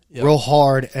 9 real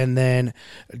hard, and then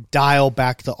dial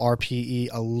back the RPE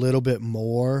a little bit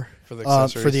more for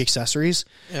the accessories.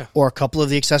 Yeah. Or a couple of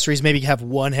the accessories. Maybe have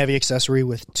one heavy accessory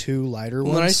with 2 lighter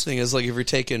ones. The nice thing is, like, if you're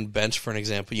taking bench, for an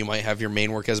example, you might have your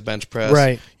main work as bench press.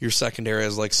 Right. Your secondary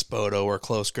as, like, Spoto or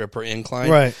close grip or incline.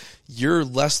 Right. You're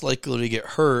less likely to get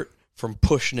hurt from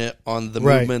pushing it on the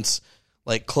movements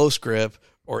like close grip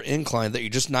or incline that you're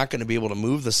just not going to be able to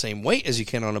move the same weight as you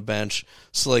can on a bench.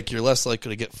 So, like, you're less likely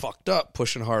to get fucked up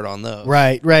pushing hard on those.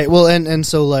 Right. Well, and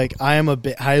so, like,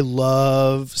 I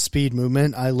love speed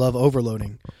movement. I love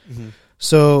overloading. Mm-hmm.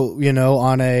 So,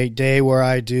 on a day where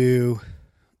I do,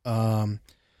 on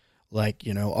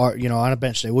a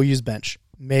bench day, we'll use bench.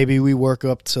 Maybe we work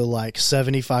up to like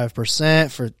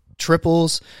 75% for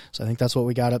triples. So I think that's what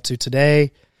we got up to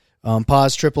today.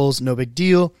 Pause triples, no big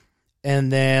deal.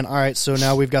 And then, all right, so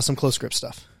now we've got some close grip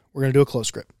stuff. We're going to do a close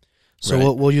grip. So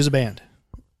Right. we'll use a band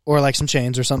or like some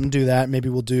chains or something to do that. Maybe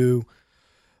we'll do,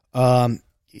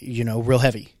 real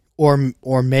heavy.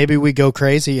 Or maybe we go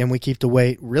crazy and we keep the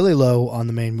weight really low on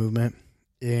the main movement,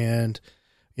 and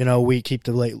we keep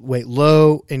the weight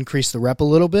low, increase the rep a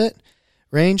little bit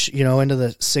range, into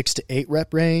the 6 to 8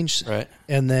 rep range, Right.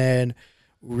 and then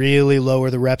really lower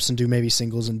the reps and do maybe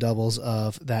singles and doubles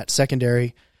of that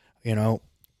secondary,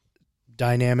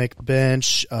 dynamic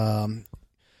bench,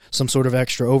 some sort of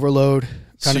extra overload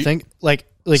kind of thing. Like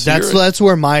that's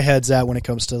where my head's at when it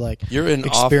comes to like You're in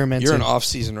experimenting. You're in off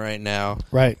season right now.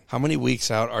 Right. How many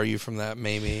weeks out are you from that?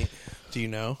 Maybe. Do you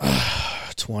know?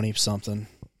 20 something.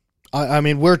 I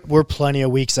mean, we're plenty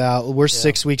of weeks out. We're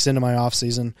 6 weeks into my off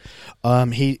season. I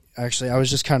was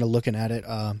just kind of looking at it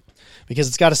because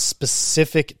it's got a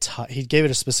specific. He gave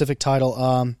it a specific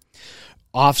title.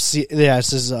 Off season. Yeah,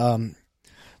 this is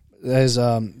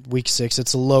week 6.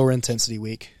 It's a lower intensity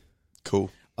week.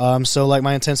 Cool. So like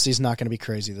my intensity is not going to be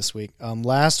crazy this week.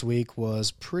 Last week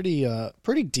was pretty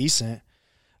decent.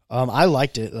 I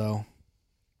liked it though.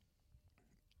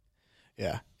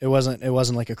 Yeah, it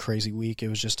wasn't like a crazy week. It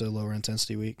was just a lower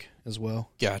intensity week as well.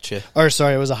 Gotcha. Or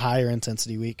sorry, it was a higher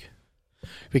intensity week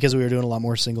because we were doing a lot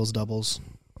more singles, doubles.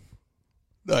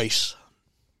 Nice.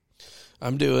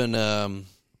 I'm doing. I'm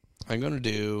going to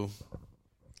do.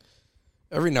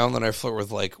 Every now and then I flirt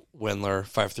with like Wendler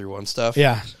 531 stuff.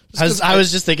 Yeah, I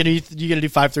was just thinking, you gonna do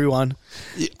 531?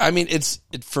 I mean,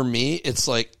 for me. It's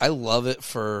like I love it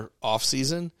for off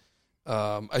season.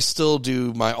 I still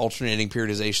do my alternating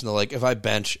periodization though. Like if I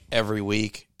bench every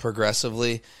week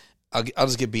progressively, I'll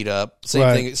just get beat up.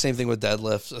 Same thing with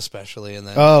deadlifts, especially, and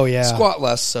then squat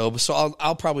less. So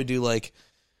I'll probably do like.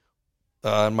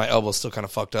 My elbow's still kind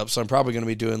of fucked up, so I'm probably going to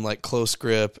be doing like close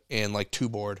grip and like 2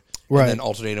 board, right. And then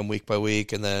alternate them week by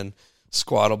week, and then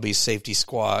squat will be safety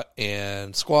squat,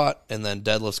 and then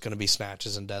deadlift's going to be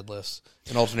snatches and deadlifts,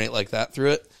 and alternate like that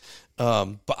through it.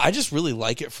 But I just really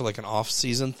like it for like an off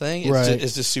season thing.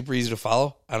 It's just super easy to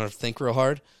follow. I don't have to think real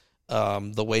hard.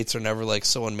 The weights are never like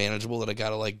so unmanageable that I got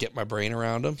to like get my brain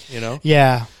around them.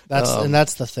 Yeah,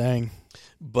 that's the thing.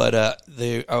 But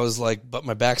I was like, but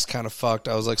my back's kind of fucked.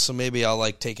 I was like, so maybe I'll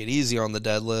like take it easy on the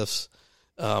deadlifts.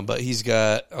 But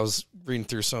I was reading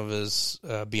through some of his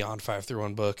Beyond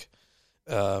 531 book,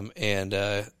 and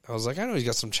I was like, I know he's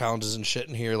got some challenges and shit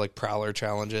in here, like prowler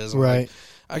challenges. Right. Like,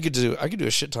 I could do a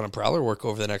shit ton of prowler work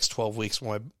over the next 12 weeks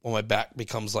when my back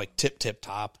becomes like tip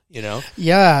top.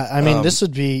 Yeah, I mean, this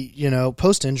would be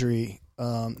post injury.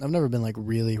 I've never been like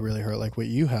really really hurt like what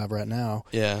you have right now.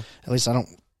 Yeah. At least I don't.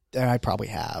 I probably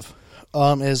have.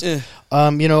 I spent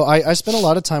a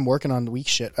lot of time working on the weak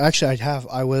shit. Actually,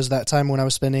 I was that time when I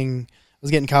was getting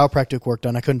chiropractic work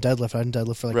done. I couldn't deadlift. I didn't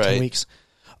deadlift for like 10 weeks.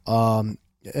 And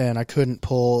I couldn't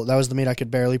pull. That was the meet I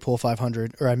could barely pull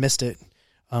 500, or I missed it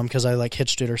because I like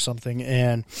hitched it or something.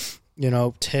 And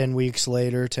 12 weeks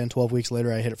later,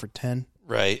 I hit it for 10.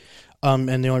 Right.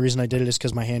 And the only reason I did it is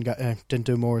because my hand didn't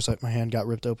do more. Was like my hand got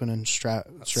ripped open and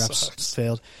straps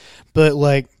failed. But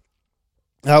like.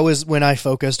 That was when I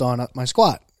focused on my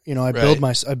squat. I built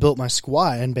my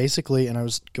squat, and basically, and I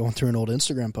was going through an old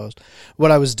Instagram post. What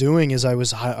I was doing is I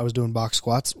was doing box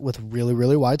squats with really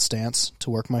really wide stance to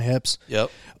work my hips.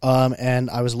 Yep. And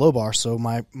I was low bar, so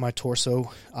my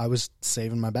torso, I was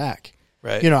saving my back.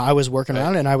 Right. I was working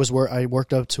around, and I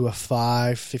worked up to a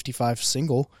 555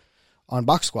 single on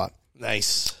box squat.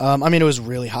 Nice. I mean, it was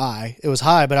really high. It was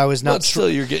high, but I was not. But still,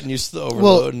 you're getting used to the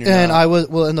overload. And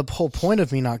the whole point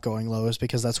of me not going low is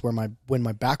because that's where when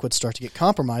my back would start to get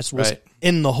compromised was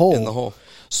in the hole. In the hole.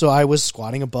 So I was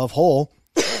squatting above hole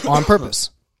on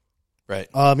purpose. Right.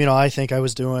 I think I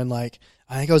was doing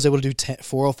I was able to do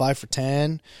 405 for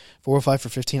 10, 405 for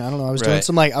 15. I don't know. I was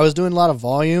doing I was doing a lot of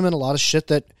volume and a lot of shit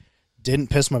that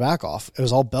didn't piss my back off. It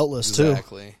was all beltless too.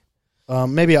 Exactly.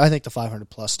 Maybe I think the 500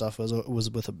 plus stuff was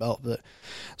with a belt, but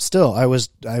still, I was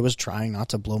trying not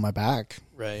to blow my back,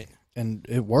 right? And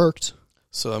it worked.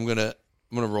 So I'm gonna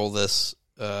roll this.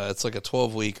 It's like a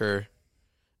 12-weeker.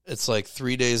 It's like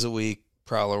 3 days a week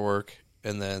prowler work,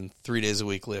 and then 3 days a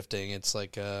week lifting. It's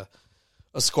like a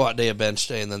squat day, a bench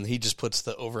day, and then he just puts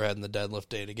the overhead and the deadlift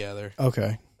day together.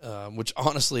 Okay. Which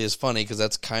honestly is funny because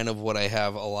that's kind of what I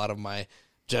have a lot of my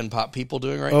Gen Pop people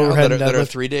doing right overhead now that are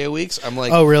 3 day a weeks. I'm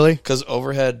like, oh really? Because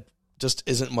overhead just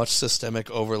isn't much systemic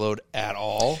overload at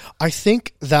all. I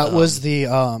think that was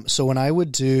the so when I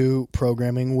would do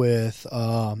programming with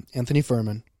Anthony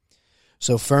Furman,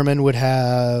 so Furman would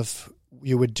have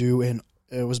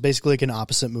it was basically like an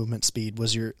opposite movement speed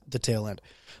was the tail end.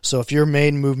 So if your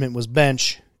main movement was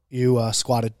bench, you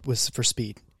squatted for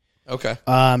speed. Okay.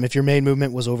 If your main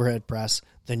movement was overhead press,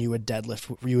 then you would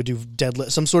deadlift. You would do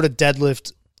deadlift, some sort of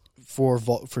deadlift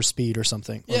for speed or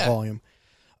something, or volume.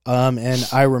 And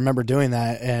I remember doing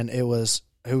that, and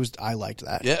I liked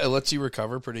that. Yeah, it lets you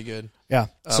recover pretty good. Yeah.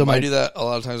 So I do that a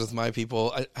lot of times with my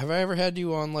people. Have I ever had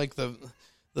you on like the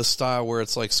style where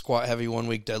it's like squat heavy 1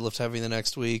 week, deadlift heavy the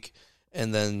next week,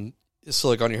 and then so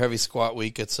like on your heavy squat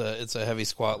week, it's a heavy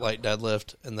squat, light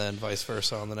deadlift, and then vice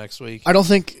versa on the next week? I don't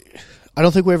think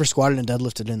we ever squatted and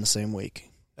deadlifted in the same week.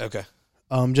 Okay.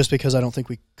 Just because I don't think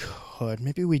we could.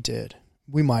 Maybe we did.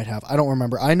 We might have. I don't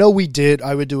remember. I know we did.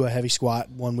 I would do a heavy squat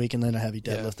 1 week and then a heavy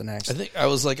deadlift the next.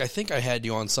 I think I had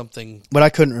you on something, but I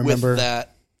couldn't remember with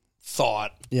that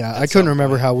thought. Yeah, I couldn't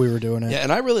remember how we were doing it. Yeah,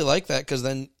 and I really like that because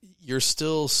then you're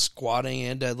still squatting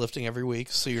and deadlifting every week,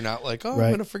 so you're not like, I'm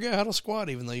going to forget how to squat,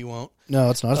 even though you won't. No,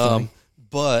 it's not a thing.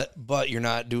 But you're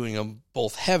not doing them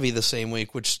both heavy the same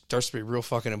week, which starts to be real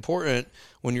fucking important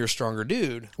when you're a stronger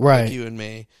dude, right? Like you and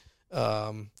me.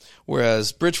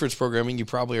 Whereas Bridgeford's programming, you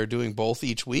probably are doing both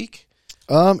each week.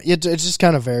 It just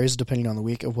kind of varies depending on the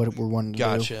week of what we're wanting to do.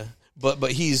 Gotcha.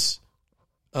 But he's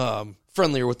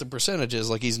friendlier with the percentages.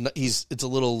 Like it's a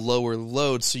little lower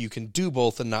load, so you can do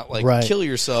both and not like kill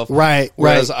yourself. Right.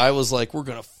 Whereas I was like, we're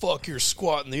gonna fuck your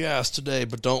squat in the ass today,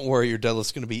 but don't worry, your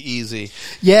deadlift's gonna be easy.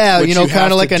 Yeah,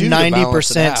 kind of like a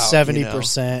 90%,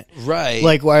 70%. Right.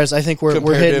 Like whereas I think we're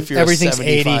hitting everything's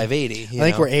 80. I 80.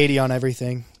 think we're 80 on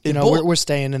everything. We're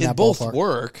staying in that both ballpark.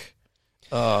 Work.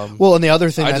 Well, and the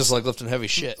other thing I just like lifting heavy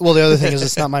shit. Well, the other thing is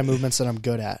it's not my movements that I'm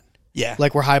good at. Yeah.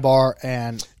 Like we're high bar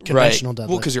and conventional deadlift.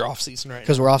 Well, because you're off season, right?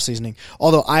 Because we're off seasoning.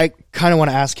 Although I kind of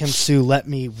want to ask him to let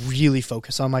me really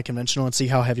focus on my conventional and see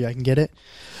how heavy I can get it.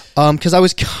 Because I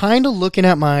was kind of looking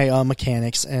at my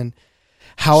mechanics and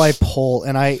how I pull,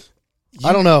 and I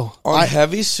don't know. On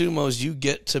heavy sumos, you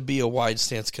get to be a wide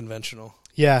stance conventional.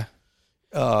 Yeah.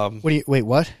 Wait,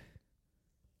 what?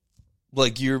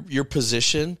 Like your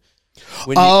position.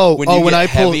 When I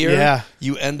pull, heavier,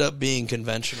 you end up being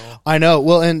conventional. I know.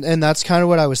 Well, and that's kind of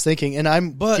what I was thinking, and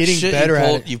I'm getting better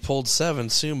at it. You pulled 7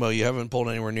 sumo. You haven't pulled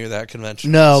anywhere near that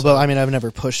conventional. No, but I mean, I've never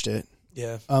pushed it.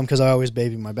 Yeah. Because I always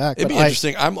baby my back. It'd be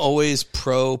interesting. I'm always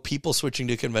pro people switching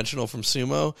to conventional from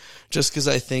sumo, just because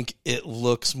I think it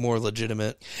looks more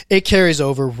legitimate. It carries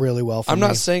over really well for me. I'm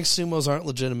not saying sumos aren't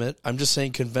legitimate. I'm just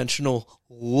saying conventional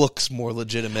looks more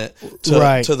legitimate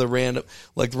to the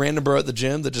random bro at the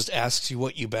gym that just asks you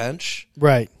what you bench.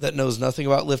 Right. That knows nothing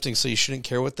about lifting, so you shouldn't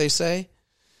care what they say.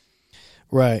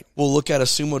 Right. We'll look at a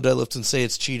sumo deadlift and say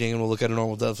it's cheating, and we'll look at a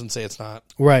normal deadlift and say it's not.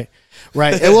 Right.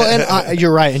 Well, and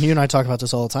you're right, and you and I talk about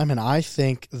this all the time, and I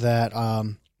think that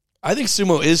I think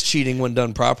sumo is cheating when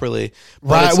done properly.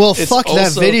 Right. Well, fuck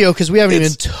that video because we haven't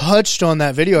even touched on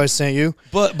that video I sent you.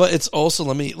 But it's also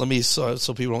let me so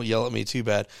people don't yell at me too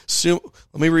bad. Let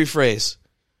me rephrase.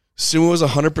 Sumo is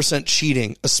 100%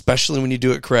 cheating, especially when you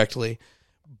do it correctly,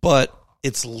 but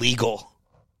it's legal.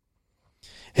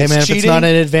 Hey, man, if it's not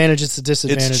an advantage, it's a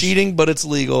disadvantage. It's cheating, but it's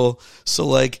legal. So,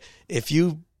 like, if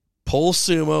you pull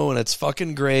sumo and it's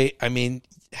fucking great, I mean,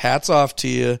 hats off to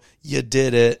you. You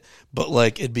did it. But,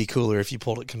 like, it'd be cooler if you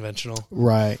pulled it conventional.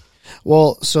 Right.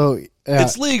 Well, so...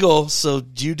 it's legal, so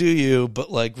you do you,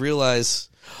 but, like, realize...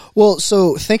 Well,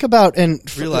 so think about...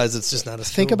 Realize it's just not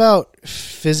as Think cool. about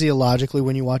physiologically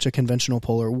when you watch a conventional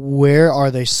puller, where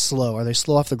are they slow? Are they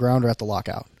slow off the ground or at the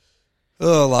lockout?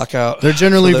 Oh, lockout. They're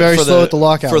generally very slow at the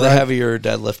lockout. For the heavier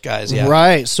deadlift guys, yeah.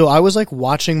 Right. So I was like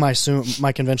watching my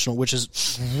conventional, which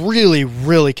is really,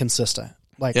 really consistent.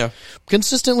 Like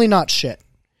consistently not shit.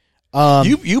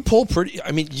 You pull pretty.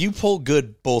 I mean, you pull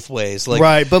good both ways. Like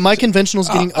right, but my conventional's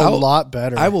getting a lot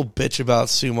better. I will bitch about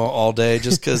sumo all day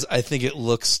just because I think it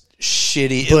looks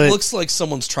shitty. It looks like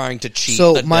someone's trying to cheat.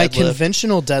 So my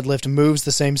conventional deadlift moves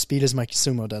the same speed as my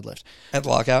sumo deadlift at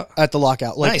lockout. At the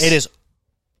lockout, like nice. It is.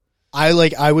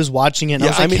 I was watching it. And I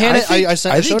was like, I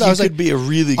sent. I was like, could be a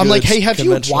really. I'm good like, hey, have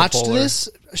you watched puller. this?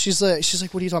 She's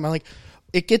like, what are you talking about? I'm like,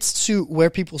 it gets to where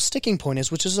people's sticking point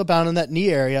is, which is about in that knee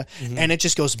area, and it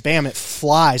just goes bam, it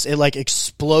flies, it like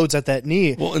explodes at that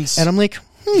knee. Well, and I'm like,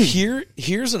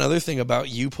 here's another thing about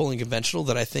you pulling conventional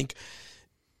that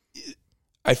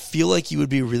I feel like you would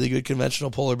be a really good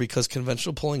conventional puller because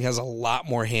conventional pulling has a lot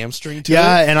more hamstring to it.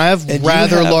 Yeah, and I have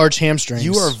rather large hamstrings.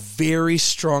 You are very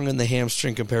strong in the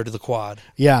hamstring compared to the quad.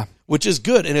 Yeah. Which is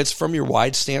good, and it's from your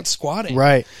wide stance squatting.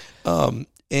 Right. And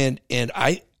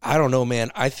I don't know,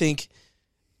 man. I think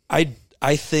in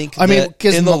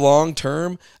the long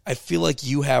term, I feel like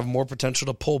you have more potential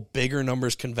to pull bigger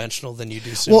numbers conventional than you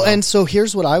do sumo. Well, and so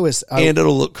here's what and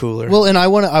it'll look cooler. Well, and I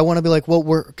want to be like, well,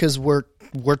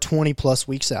 we're 20 plus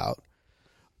weeks out.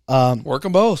 Work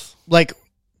them both. Like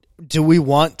do we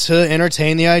want to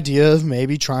entertain the idea of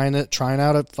maybe trying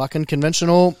out a fucking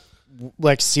conventional,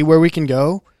 like, see where we can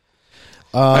go?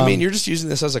 I mean, you're just using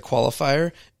this as a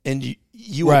qualifier, and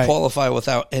you will qualify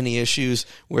without any issues,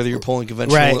 whether you're pulling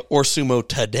conventional or sumo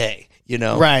today. You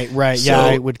know, right. So yeah,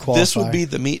 I would qualify. This would be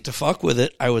the meat to fuck with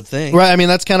it, I would think. Right. I mean,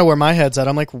 that's kind of where my head's at.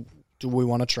 I'm like, do we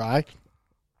want to try?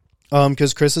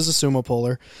 Because Chris is a sumo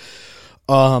puller,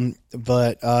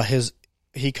 but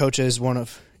he coaches one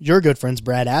of your good friends,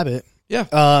 Brad Abbott. Yeah.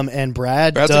 And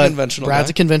Brad's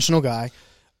a conventional guy.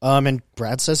 And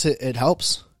Brad says it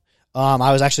helps.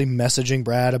 I was actually messaging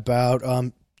Brad about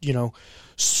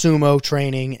sumo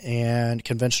training and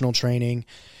conventional training.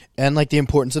 And, like, the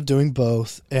importance of doing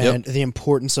both and the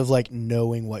importance of, like,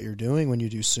 knowing what you're doing when you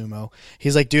do sumo.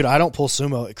 He's like, dude, I don't pull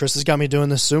sumo. Chris has got me doing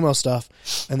this sumo stuff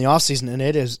in the off-season, and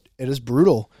it is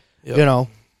brutal, And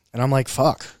I'm like,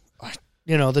 fuck. My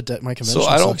convention So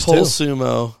I don't sucks pull too.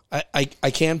 sumo.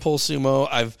 I can pull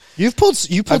sumo. You pulled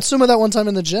sumo that one time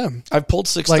in the gym. I've pulled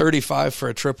 635 for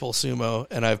a triple sumo,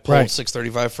 and I've pulled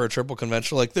 635 for a triple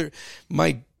conventional. Like,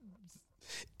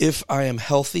 if I am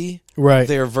healthy,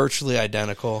 they are virtually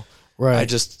identical. Right. I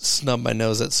just snub my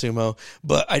nose at sumo,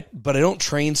 but I don't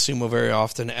train sumo very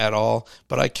often at all.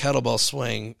 But I kettlebell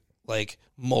swing like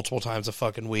multiple times a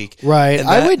fucking week. Right. And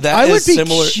I would be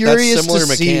curious that's similar to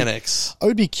mechanics. See, I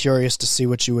would be curious to see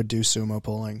what you would do sumo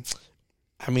pulling.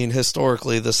 I mean,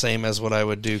 historically, the same as what I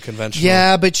would do conventional.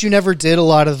 Yeah, but you never did a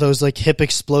lot of those like hip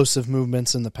explosive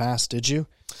movements in the past, did you?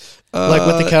 Like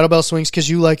with the kettlebell swings, because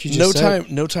you just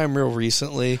said. No time real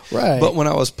recently. Right. But when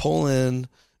I was pulling,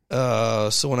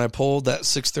 so when I pulled that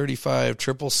 635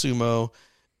 triple sumo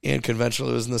and conventional,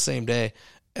 it was in the same day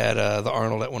at the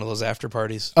Arnold at one of those after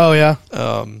parties. Oh, yeah.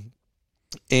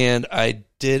 And I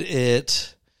did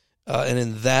it, and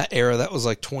in that era, that was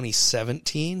like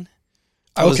 2017.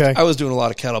 I was doing a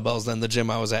lot of kettlebells then. The gym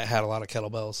I was at had a lot of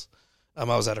kettlebells. I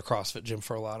was at a CrossFit gym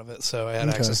for a lot of it, so I had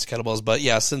access to kettlebells. But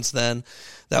yeah, since then,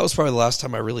 that was probably the last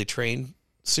time I really trained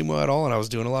sumo at all, and I was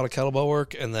doing a lot of kettlebell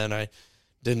work, and then I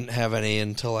didn't have any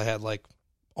until I had like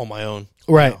on my own.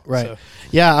 Right. So.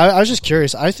 Yeah, I was just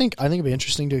curious. I think it'd be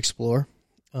interesting to explore.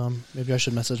 Maybe I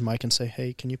should message Mike and say,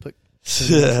 hey, can you put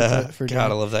for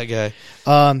God, I love that guy.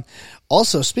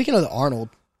 Also, speaking of the Arnold,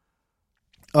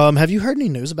 have you heard any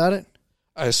news about it?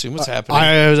 I assume it's happening.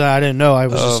 I didn't know. I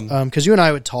was just because you and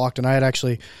I had talked, and I had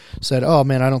actually said, "Oh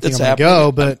man, I don't think I'm going to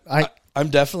go," but I'm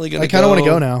definitely going to. I kind of want to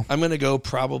go now. I'm going to go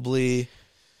probably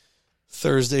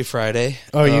Thursday, Friday.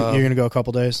 Oh, you're going to go a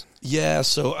couple days? Yeah.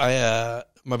 So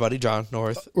my buddy John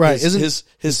North, right?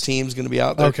 His team's going to be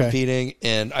out there competing,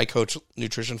 and I coach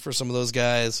nutrition for some of those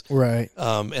guys, right?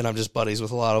 And I'm just buddies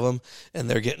with a lot of them, and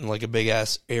they're getting like a big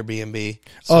ass Airbnb.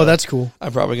 So oh, that's cool.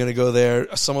 I'm probably going to go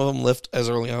there. Some of them lift as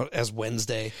early on as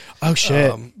Wednesday. Oh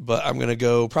shit! But I'm going to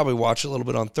go probably watch a little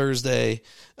bit on Thursday,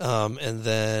 and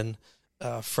then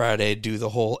Friday do the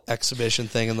whole exhibition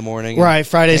thing in the morning. Right,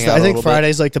 Friday's. I think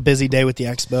Friday's like the busy day with the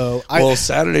expo. Well,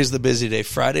 Saturday's the busy day.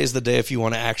 Friday's the day if you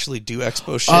want to actually do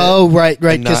expo shit. Oh, right.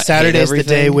 Because Saturday's the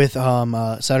day with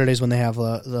Saturday's when they have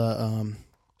the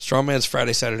Strongman's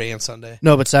Friday, Saturday, and Sunday.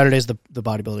 No, but Saturday's the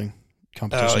bodybuilding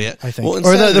competition. Oh yeah, I think, well,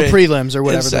 or Saturday, the prelims or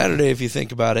whatever. Saturday, if you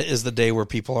think about it, is the day where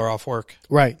people are off work.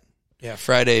 Right. Yeah,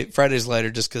 Friday's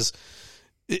lighter just because.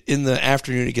 In the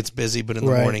afternoon it gets busy, but in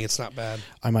the morning it's not bad.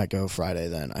 I might go Friday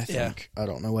then. I think I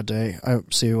don't know what day. I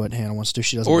see what Hannah wants to do.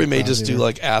 She doesn't. Or we may just do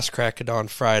like ass crack it on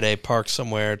Friday, park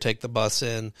somewhere, take the bus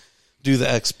in, do the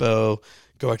expo,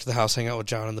 go back to the house, hang out with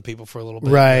John and the people for a little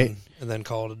bit, right, and then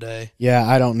call it a day. Yeah,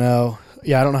 I don't know.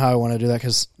 Yeah, I don't know how I want to do that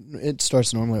because it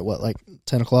starts normally at what, like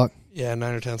 10 o'clock. Yeah,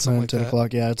 9 or 10, something 10 like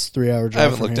o'clock. Yeah, it's 3 hour drive. I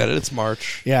haven't looked at it. It's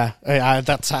March. Yeah,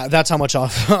 that's how much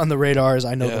off on the radar is.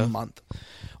 I know the month,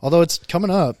 although it's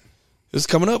coming up. It's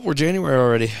coming up. We're January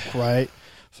already. Right.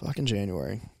 Fucking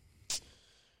January.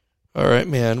 All right,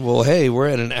 man. Well, hey, we're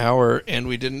at an hour, and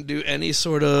we didn't do any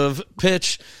sort of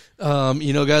pitch.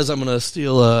 Guys, I'm going to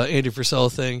steal Andy Frisell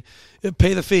thing.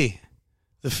 Pay the fee.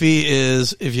 The fee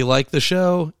is if you like the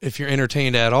show, if you're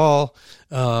entertained at all,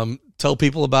 tell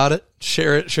people about it,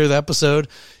 share the episode.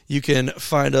 You can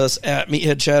find us at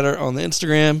Meathead Chatter on the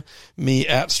Instagram, me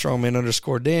at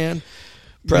Strongman_Dan,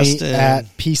 Preston me at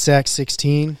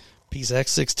PSAC16.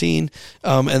 PSAC16.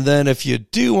 And then if you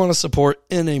do want to support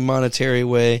in a monetary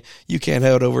way, you can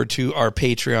head over to our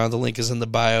Patreon. The link is in the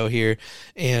bio here.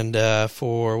 And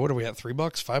for, what are we at, $3,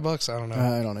 $5? I don't know.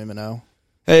 I don't even know.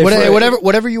 Hey,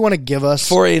 whatever you want to give us.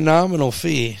 For a nominal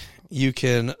fee, you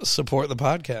can support the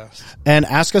podcast. And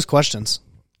ask us questions.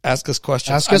 Ask us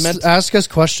questions. Ask us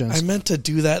questions. I meant to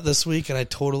do that this week, and I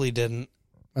totally didn't.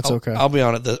 That's okay. I'll be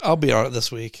on it. I'll be on it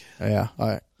this week. Yeah. All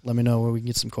right. let me know where we can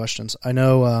get some questions. I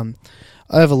know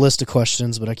I have a list of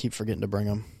questions, but I keep forgetting to bring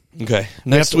them. Okay.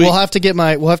 Next week, we'll have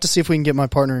to see if we can get my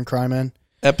partner in crime in.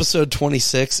 episode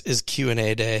 26 is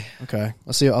Q&A day. Okay.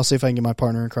 I'll see if I can get my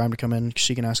partner in crime to come in.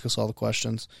 She can ask us all the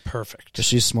questions. Perfect. Because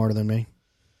she's smarter than me.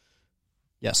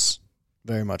 Yes.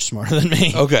 Very much smarter than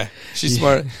me. Okay. She's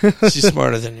smart. She's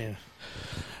smarter than you.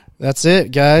 That's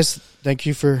it, guys. Thank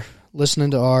you for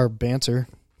listening to our banter.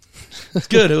 It's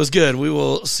good. It was good. We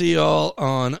will see y'all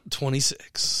on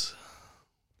 26.